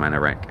get some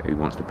anorak who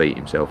wants to beat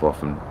himself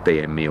off and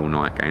DM me all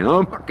night going,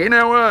 oh, fucking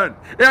hell, it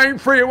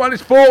ain't 3-1,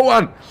 it's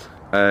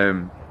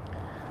 4-1.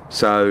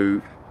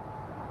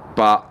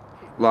 But,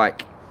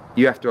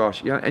 you have to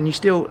ask, and you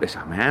still,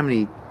 listen, how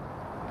many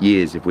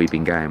years have we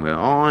been going where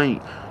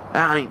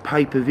that ain't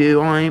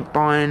pay-per-view, I ain't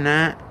buying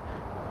that?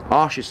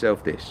 Ask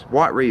yourself this.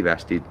 Whyte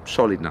Rivas did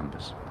solid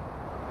numbers.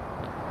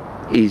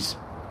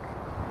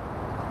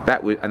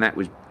 That was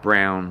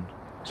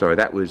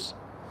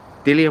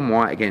Dillian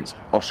Whyte against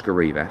Oscar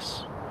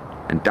Rivas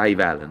and Dave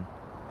Allen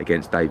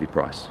against David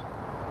Price.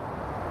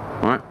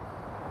 Right?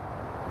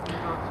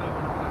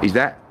 Is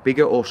that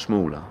bigger or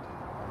smaller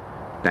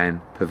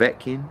than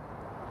Povetkin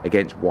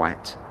against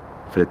Whyte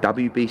for the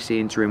WBC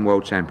Interim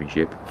World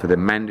Championship for the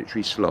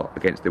mandatory slot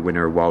against the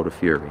winner of Wilder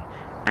Fury,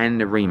 and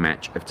the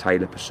rematch of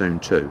Taylor Pursoon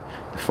 2,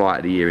 the fight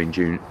of the year in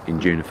June the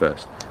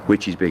 1st?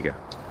 Which is bigger?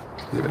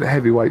 Yeah, but the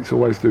heavyweights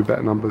always do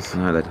better numbers.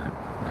 No, they don't.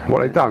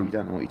 What, they don't? You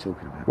don't know what you're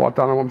talking about. What, I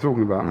don't know what I'm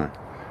talking about? No.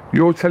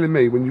 You're telling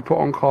me when you put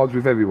on cards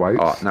with heavyweights...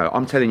 Oh, no,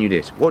 I'm telling you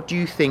this. What do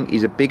you think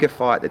is a bigger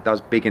fight that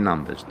does bigger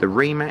numbers? The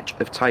rematch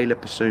of Taylor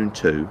Pursoon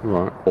 2,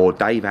 right, or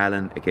Dave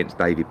Allen against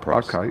David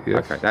Price? Okay,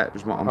 yes. Okay, that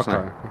was what I'm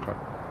saying. Okay.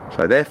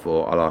 So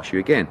therefore, I'll ask you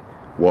again.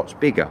 What's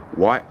bigger,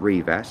 Whyte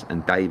Rivas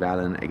and Dave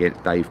Allen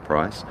against Dave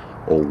Price,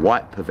 or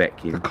Whyte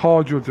Povetkin? The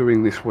card you're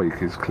doing this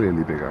week is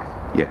clearly bigger.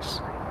 Yes.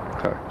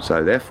 Okay.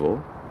 So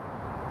therefore,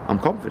 I'm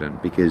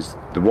confident because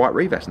the Whyte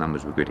Rivas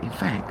numbers were good. In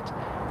fact,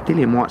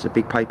 Dillian Whyte's a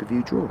big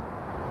pay-per-view draw.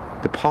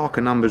 The Parker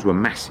numbers were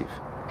massive.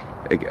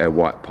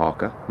 Whyte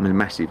Parker, I mean,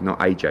 massive, not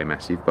AJ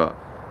massive, but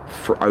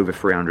for over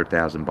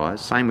 300,000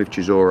 buyers. Same with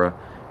Chisora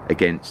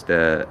against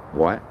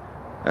Whyte.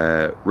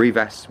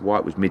 Rivas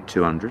Whyte was mid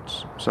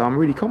 200s, so I'm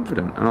really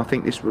confident, and I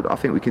think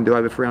we can do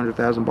over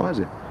 300,000 buys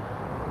here.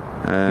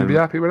 You'd be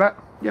happy with that?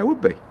 Yeah, I would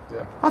be.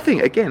 Yeah. I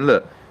think again,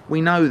 look, we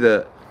know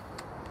that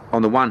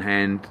on the one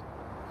hand,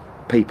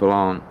 people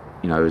aren't,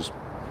 as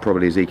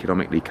probably as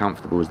economically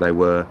comfortable as they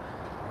were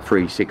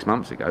 3-6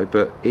 months ago,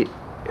 but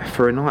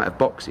for a night of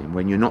boxing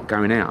when you're not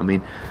going out, I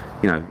mean,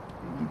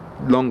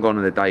 long gone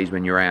are the days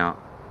when you're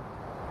out,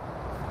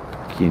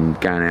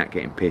 going out,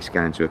 getting pissed,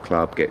 going to a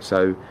club, get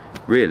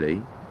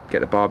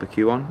the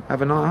barbecue on,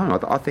 have a night home.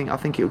 I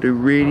think it'll do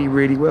really,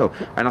 really well.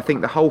 And I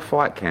think the whole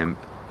Fight Camp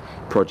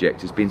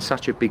project has been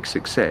such a big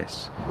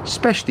success,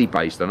 especially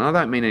based on, I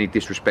don't mean any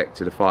disrespect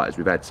to the fighters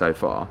we've had so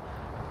far,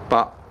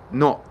 but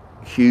not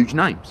huge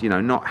names,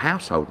 not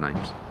household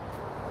names.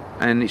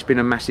 And it's been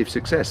a massive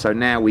success. So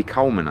now we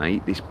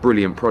culminate this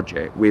brilliant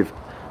project with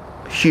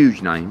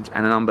huge names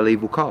and an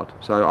unbelievable card.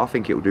 So I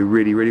think it will do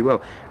really, really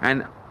well.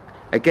 And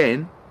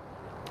again,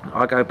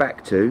 I go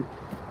back to,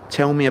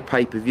 tell me a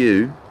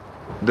pay-per-view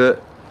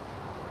that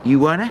you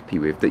weren't happy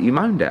with, that you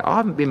moaned at. I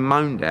haven't been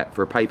moaned at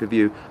for a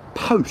pay-per-view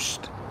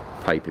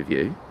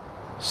post-pay-per-view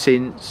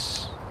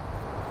since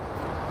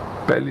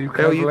Bellew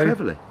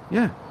Cleverley.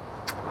 Yeah.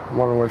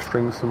 One always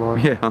springs to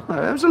mind. Yeah,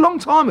 that was a long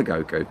time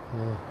ago, Coop.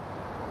 Yeah.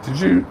 Did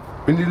you,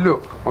 when you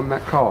look on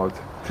that card,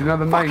 do you know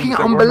the names? Fucking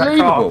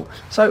unbelievable.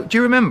 So, do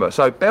you remember?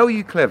 So,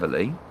 Bellew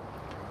Cleverley,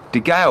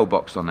 DeGale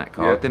boxed on that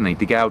card, didn't he?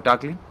 DeGale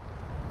Douglin.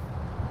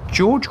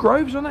 George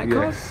Groves on that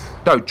card?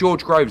 No,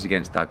 George Groves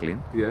against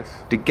Douglin. Yes.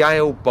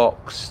 DeGale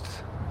boxed,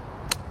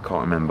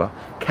 can't remember,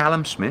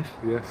 Callum Smith.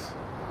 Yes.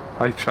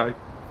 AJ.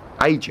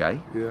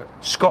 Yeah.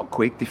 Scott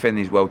Quigg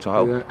defending his world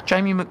title. Yeah.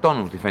 Jamie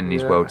McDonald defending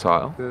his world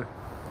title. Yeah.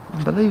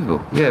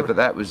 Unbelievable. Yeah, but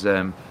that was,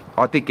 I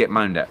did get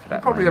moaned at for that.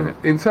 You probably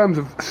haven't, in terms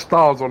of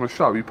stars on a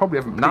show, you probably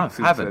haven't peaked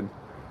since then.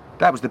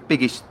 That was the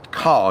biggest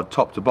card,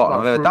 top to bottom,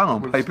 I've ever done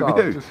on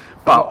pay-per-view.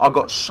 But I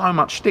got so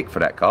much stick for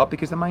that card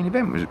because the main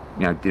event was,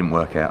 didn't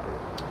work out.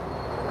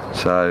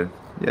 So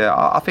yeah,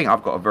 I think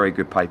I've got a very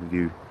good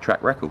pay-per-view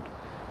track record.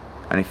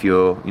 And if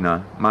you're,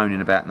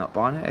 moaning about not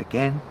buying it,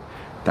 again,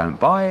 don't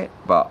buy it.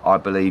 But I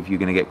believe you're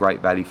going to get great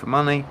value for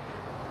money.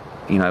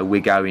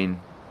 We're going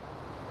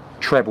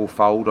treble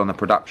fold on the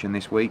production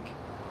this week.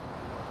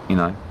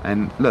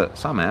 And look,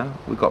 somehow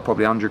we've got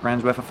probably 100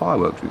 grand's worth of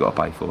fireworks we've got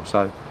to pay for.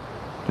 So,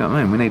 you know what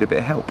I mean? We need a bit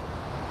of help.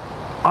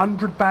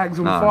 100 bags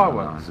of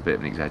fireworks? No, it's a bit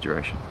of an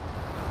exaggeration.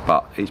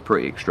 But it's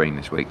pretty extreme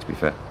this week, to be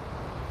fair.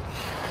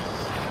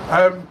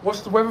 What's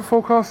the weather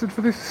forecasted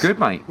for this? Good,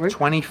 mate.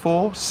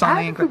 24,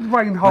 sunny. How did the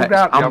rain hold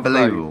out the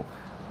unbelievable. other day?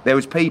 There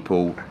was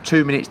people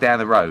 2 minutes down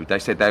the road, they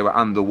said they were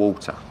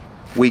underwater.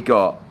 We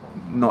got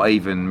not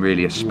even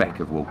really a speck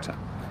of water.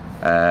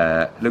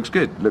 Looks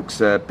good. Looks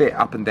a bit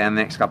up and down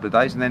the next couple of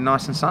days, and then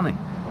nice and sunny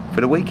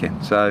for the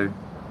weekend. So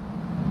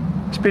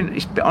it's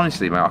been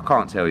honestly, mate, I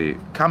can't tell you.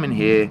 Coming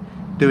here,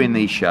 doing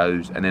these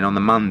shows, and then on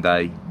the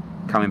Monday,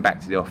 coming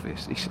back to the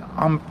office.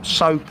 I'm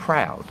so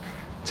proud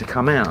to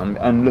come out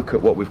and look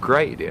at what we've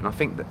created here. And I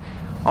think that,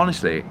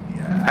 honestly,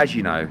 as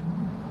you know,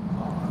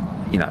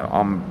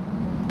 I'm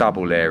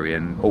double Larry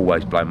and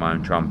always blow my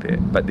own trumpet,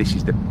 but this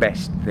is the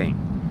best thing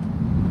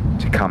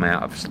to come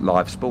out of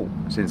live sport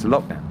since the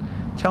lockdown.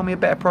 Tell me a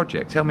better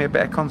project, tell me a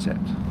better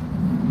concept.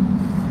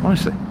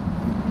 Honestly.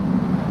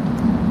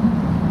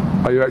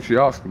 Are you actually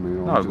asking me?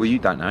 No, well, you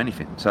don't know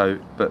anything.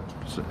 But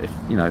if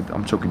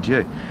I'm talking to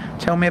you.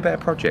 Tell me a better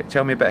project,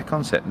 tell me a better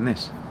concept than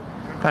this.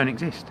 Don't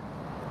exist.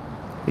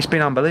 It's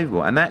been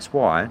unbelievable, and that's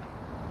why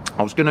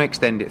I was going to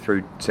extend it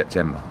through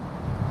September.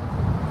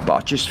 But I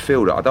just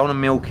feel that I don't want to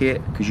milk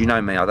it, because you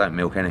know me, I don't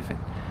milk anything.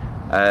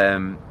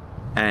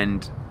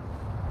 And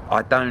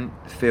I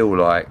feel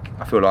like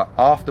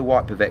after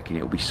Whyte Povetkin,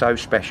 it will be so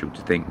special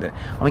to think that.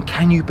 I mean,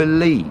 can you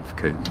believe,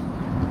 Coop,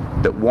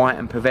 that Whyte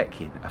and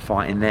Povetkin are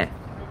fighting there?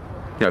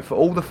 For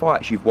all the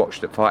fights you've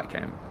watched at Fight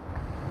Camp,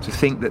 to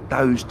think that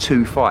those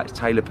two fights,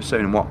 Taylor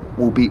Pursuit and what,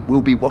 we'll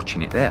be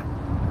watching it there.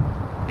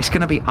 It's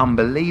going to be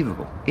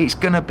unbelievable. It's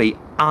going to be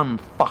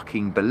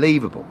unfucking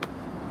believable.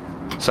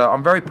 So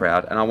I'm very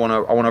proud, and I want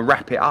to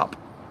wrap it up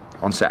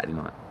on Saturday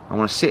night. I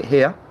want to sit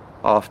here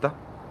after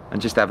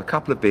and just have a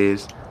couple of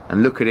beers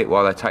and look at it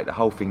while they take the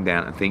whole thing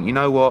down and think, you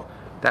know what,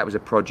 that was a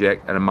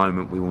project and a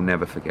moment we will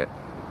never forget.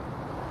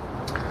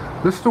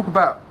 Let's talk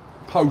about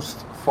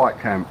post-fight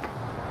camp.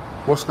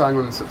 What's going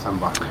on in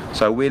September?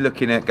 So we're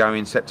looking at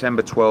going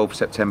September 12,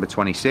 September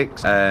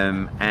 26,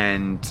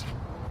 and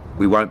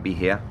we won't be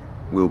here.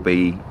 We'll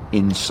be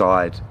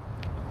inside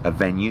a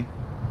venue,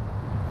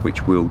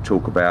 which we'll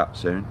talk about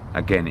soon.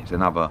 Again, it's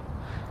another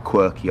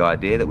quirky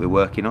idea that we're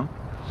working on.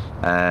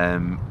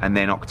 And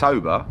then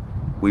October,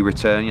 we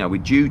return.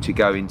 We're due to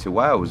go into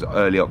Wales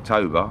early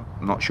October.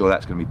 I'm not sure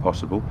that's going to be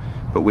possible,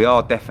 but we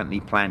are definitely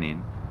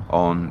planning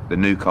on the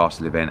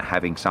Newcastle event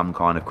having some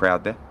kind of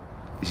crowd there.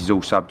 This is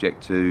all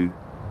subject to,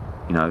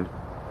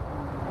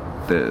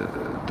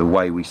 the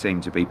way we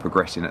seem to be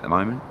progressing at the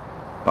moment.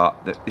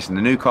 But the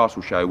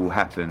Newcastle show will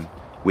happen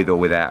with or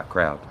without a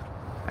crowd,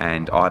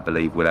 and I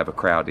believe we'll have a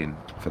crowd in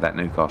for that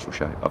Newcastle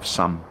show of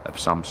some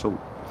sort.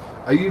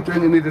 Are you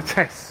doing any of the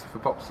tests for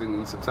boxing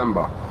in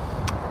September?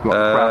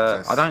 Crowd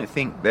tests? I don't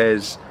think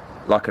there's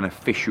like an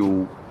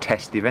official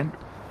test event,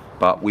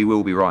 but we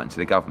will be writing to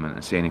the government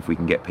and seeing if we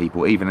can get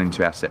people even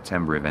into our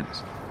September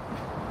events.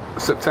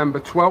 September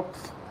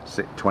 12th?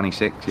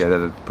 26, yeah, they're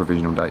the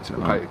provisional dates at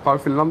the moment. Okay,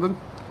 both in London?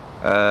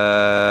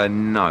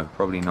 No,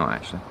 probably not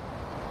actually.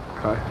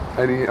 Okay.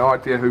 Any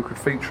idea who could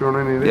feature on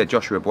any of this? Yeah,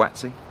 Joshua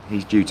Boatzy.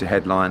 He's due to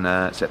headline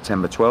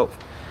September 12th.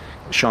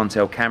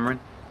 Chantel Cameron,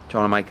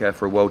 trying to make her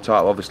for a world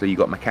title. Obviously, you've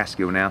got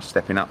McCaskill now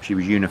stepping up. She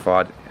was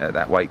unified at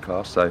that weight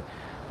class, so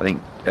I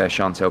think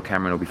Chantel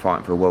Cameron will be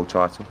fighting for a world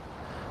title.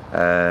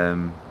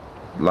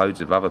 Loads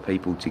of other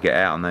people to get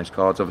out on those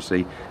cards.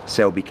 Obviously,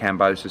 Selby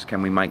Cambosos,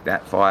 can we make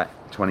that fight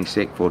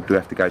 26th, or do we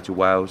have to go to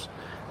Wales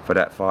for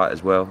that fight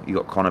as well? You've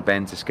got Conor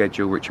Benn to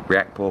schedule, Richard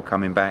Briakpour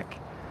coming back.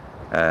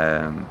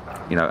 And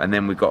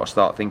then we've got to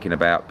start thinking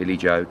about Billy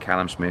Joe,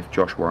 Callum Smith,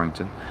 Josh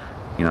Warrington.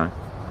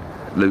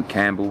 Luke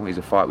Campbell is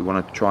a fight we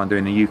want to try and do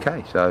in the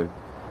UK, so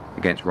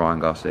against Ryan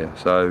Garcia.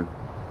 So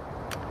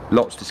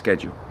lots to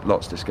schedule.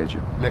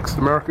 Next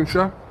American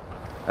show?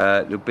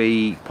 It'll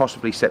be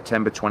possibly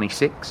September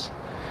 26,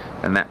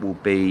 and that will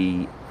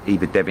be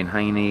either Devin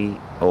Haney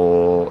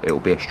or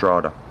it'll be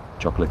Estrada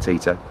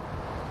Chocolatito.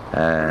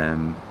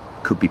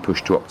 Could be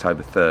pushed to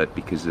October 3rd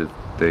because of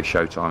the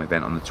Showtime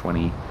event on the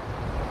 26th.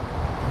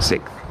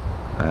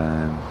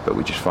 But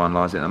we just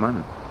finalise it at the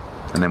moment.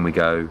 And then we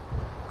got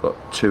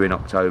 2 in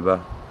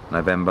October,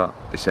 November,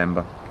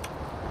 December.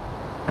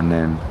 And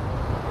then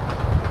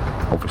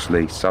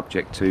obviously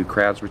subject to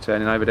crowds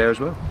returning over there as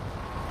well.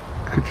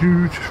 Could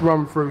you just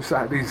run through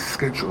Saturday's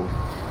schedule?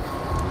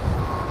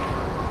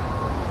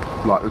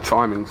 Like the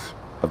timings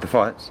of the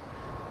fights.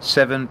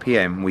 7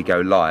 PM we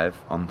go live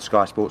on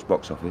Sky Sports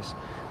box office,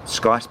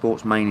 Sky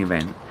Sports main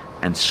event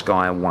and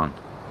Sky 1.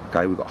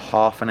 Okay, we've got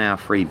half an hour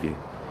free view.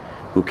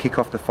 We'll kick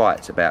off the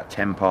fights about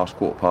 10 past,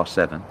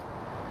 7:15.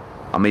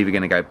 I'm either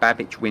going to go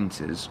Babic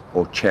Winters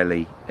or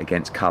Chelly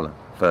against Cullen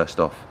first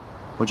off.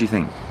 What do you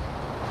think?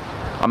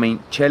 I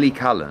mean, Chelly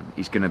Cullen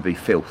is going to be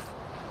filth.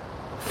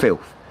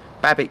 Filth.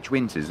 Babic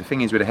Winters, the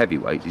thing is with the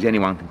heavyweights is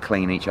anyone can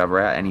clean each other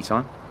out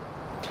anytime.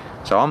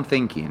 So I'm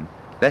thinking,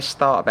 let's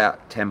start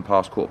about 10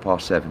 past,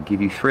 7:15,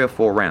 give you 3 or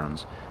 4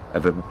 rounds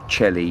of a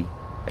Chelly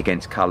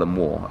against Cullen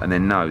war, and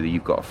then know that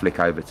you've got to flick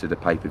over to the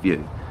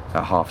pay-per-view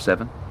at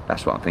 7:30.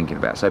 That's what I'm thinking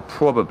about. So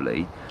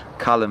probably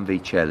Cullen v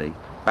Chelly,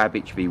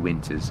 Babic v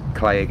Winters,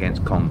 Clay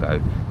against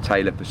Congo,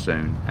 Taylor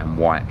Pursoon and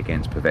White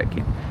against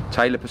Povetkin.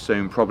 Taylor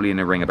Pursoon probably in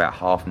the ring about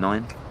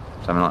 9:30,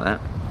 something like that.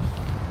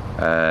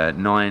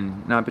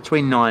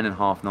 Between 9 and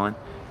 9:30,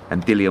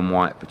 and Dillian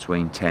White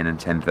between 10 and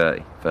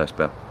 10:30, first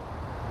bell.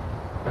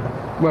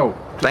 Well,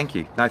 thank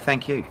you. No,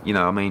 thank you. You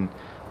know, I mean,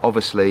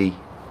 obviously,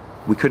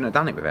 we couldn't have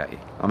done it without you.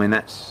 I mean,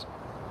 that's,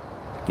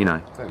 you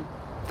know. Thanks.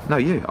 No,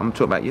 you. I'm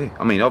talking about you.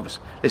 I mean,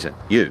 obviously, listen,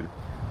 you.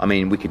 I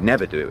mean, we could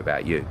never do it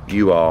without you.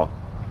 You are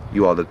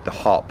the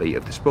heartbeat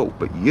of the sport.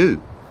 But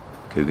you,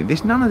 Coogan,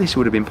 none of this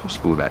would have been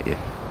possible without you.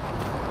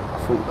 I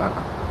thought that.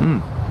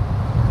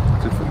 I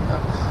did think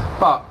that.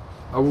 But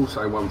I will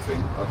say one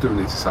thing. I do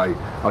need to say,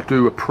 I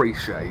do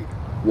appreciate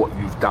what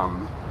you've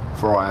done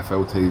for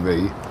IFL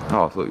TV.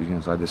 Oh, I thought you were going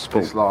to say the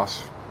sport. This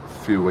last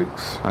few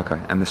weeks. Okay,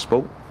 and the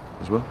sport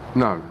as well?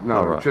 No,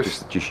 oh, right.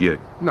 just you.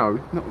 No,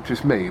 not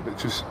just me, but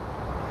just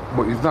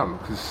what you've done.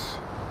 Because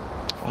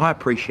I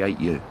appreciate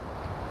you,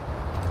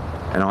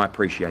 and I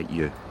appreciate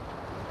you,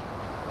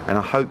 and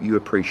I hope you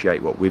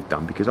appreciate what we've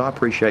done because I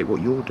appreciate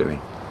what you're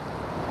doing.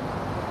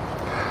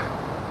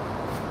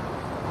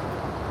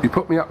 You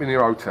put me up in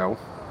your hotel.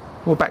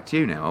 Well, back to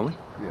you now, are we?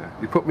 Yeah,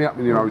 you put me up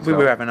in your hotel.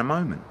 We were having a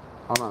moment.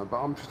 I know, but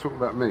I'm just talking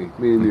about me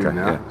and you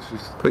now. Yeah. It's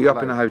just put you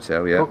up in a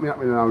hotel, yeah. Put me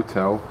up in an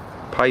hotel.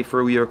 Pay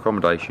for all your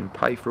accommodation,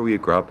 pay for all your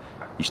grub.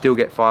 You still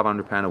get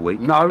 £500 a week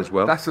as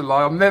well. That's a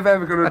lie. I'm never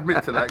ever going to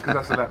admit to that because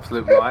that's an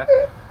absolute lie.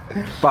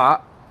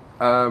 But,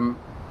 yeah,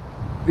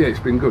 it's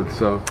been good.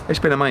 So it's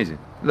been amazing.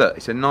 Look,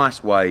 it's a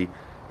nice way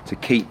to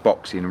keep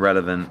boxing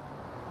relevant.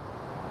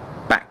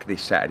 Back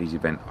this Saturday's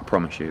event, I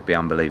promise you, it'll be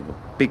unbelievable.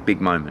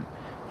 Big moment.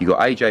 You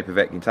got AJ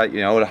Povetkin,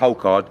 the whole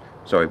card.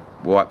 Sorry,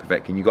 White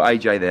Povetkin. You got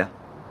AJ there.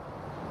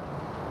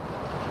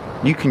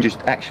 You can just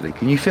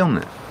can you film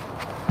that?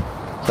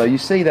 So you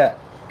see that?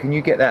 Can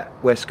you get that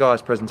where Sky's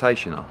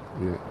presentation are?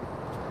 Yeah.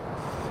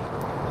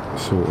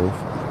 Sort of.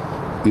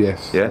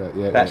 Yes.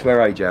 Yeah. That's where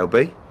AJ will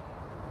be.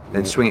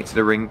 Then swing it to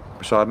the ring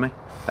beside me.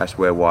 That's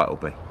where White will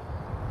be.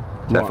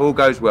 So if all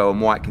goes well and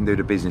White can do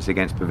the business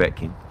against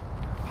Povetkin,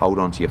 hold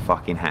on to your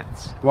fucking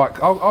hats. Right.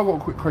 I've got a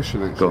quick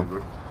question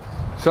actually.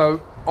 So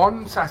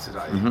on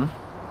Saturday.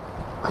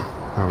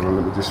 Hold on,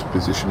 let me just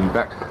position you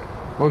back.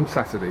 On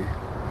Saturday.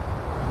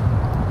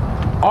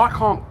 I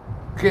can't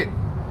get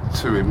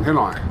to him, can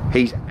I?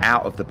 He's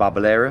out of the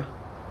bubble area,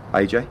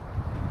 AJ,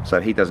 so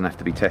he doesn't have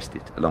to be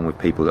tested, along with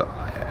people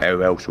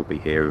who else will be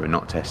here who are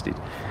not tested.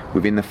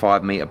 Within the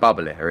 5 metre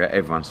bubble area,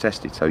 everyone's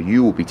tested, so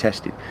you will be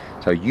tested.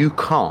 So you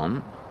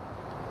can't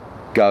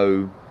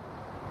go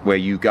where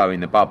you go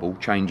in the bubble,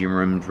 changing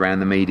rooms, around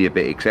the media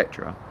bit,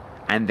 etc.,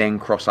 and then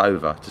cross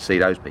over to see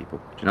those people.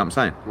 Do you know what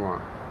I'm saying?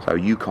 Right. So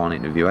you can't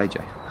interview AJ.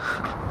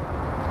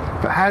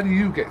 But how do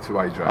you get to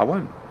AJ? I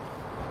won't.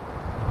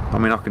 I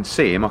mean, I can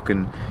see him.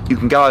 You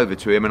can go over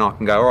to him, and I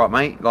can go, all right,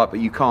 mate. But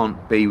you can't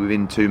be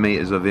within 2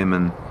 metres of him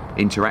and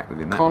interact with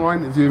him. Can't I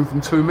interview him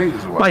from 2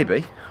 metres away?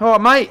 Maybe. All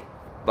right, mate.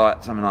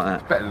 Something like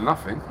that. It's better than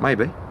nothing.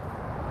 Maybe.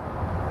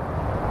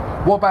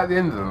 What about the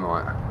end of the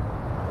night?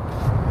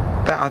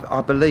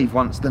 I believe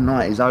once the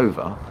night is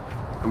over.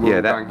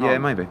 Yeah,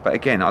 maybe. But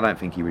again, I don't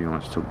think he really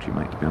wants to talk to you,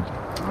 mate. To be honest.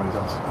 No, he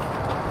does.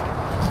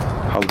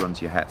 Hold on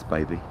to your hats,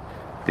 baby.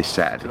 This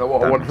Saturday. Do you know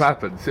what I want to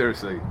happen?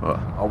 Seriously. What?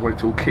 I want it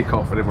to all kick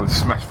off and everyone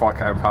smash fight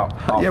camp up.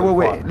 Yeah,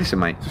 well, listen,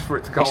 mate. Just for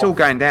it to go It's all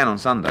going down on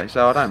Sunday,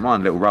 so I don't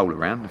mind a little roll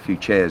around, a few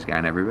chairs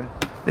going everywhere.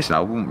 Listen, I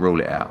wouldn't rule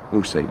it out.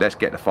 We'll see. Let's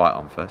get the fight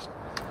on first.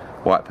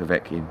 White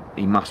Povetkin,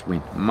 he must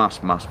win.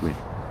 Must win.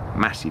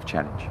 Massive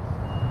challenge.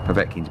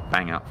 Povetkin's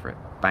bang up for it.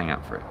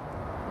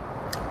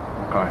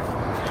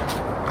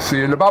 Okay. See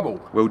you in the bubble.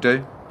 Will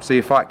do. See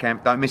you fight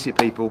camp. Don't miss it,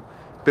 people.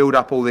 Build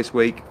up all this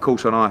week, of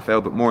course on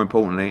IFL, but more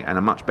importantly, and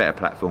a much better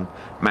platform,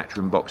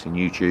 Matchroom Boxing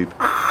YouTube,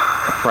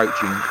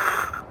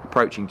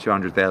 approaching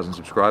 200,000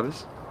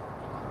 subscribers.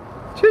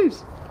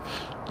 Cheers.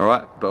 All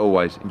right, but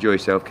always enjoy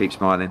yourself, keep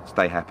smiling,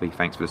 stay happy.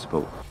 Thanks for the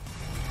support.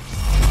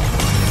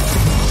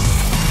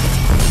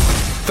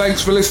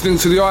 Thanks for listening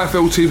to the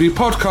IFL TV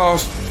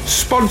podcast,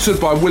 sponsored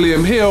by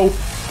William Hill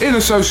in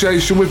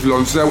association with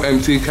Lonsdale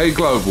MTK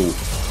Global.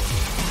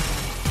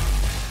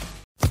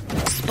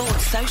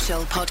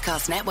 Social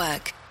Podcast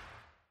Network.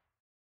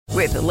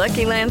 With the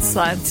Lucky Land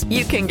Slots,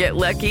 you can get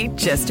lucky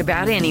just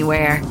about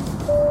anywhere.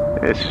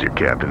 This is your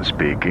captain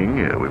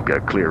speaking. We've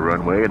got clear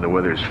runway and the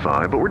weather's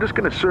fine, but we're just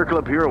going to circle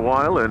up here a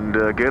while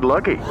and get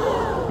lucky.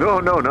 No,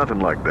 nothing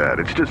like that.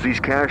 It's just these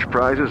cash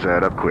prizes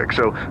add up quick.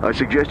 So I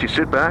suggest you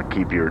sit back,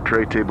 keep your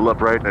tray table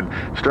upright, and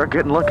start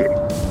getting lucky.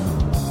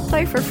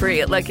 Play for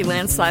free at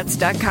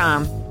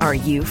LuckyLandSlots.com. Are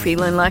you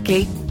feeling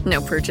lucky? No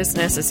purchase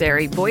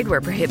necessary. Void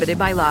where prohibited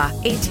by law.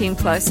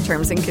 18+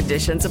 terms and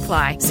conditions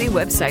apply. See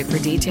website for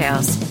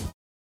details.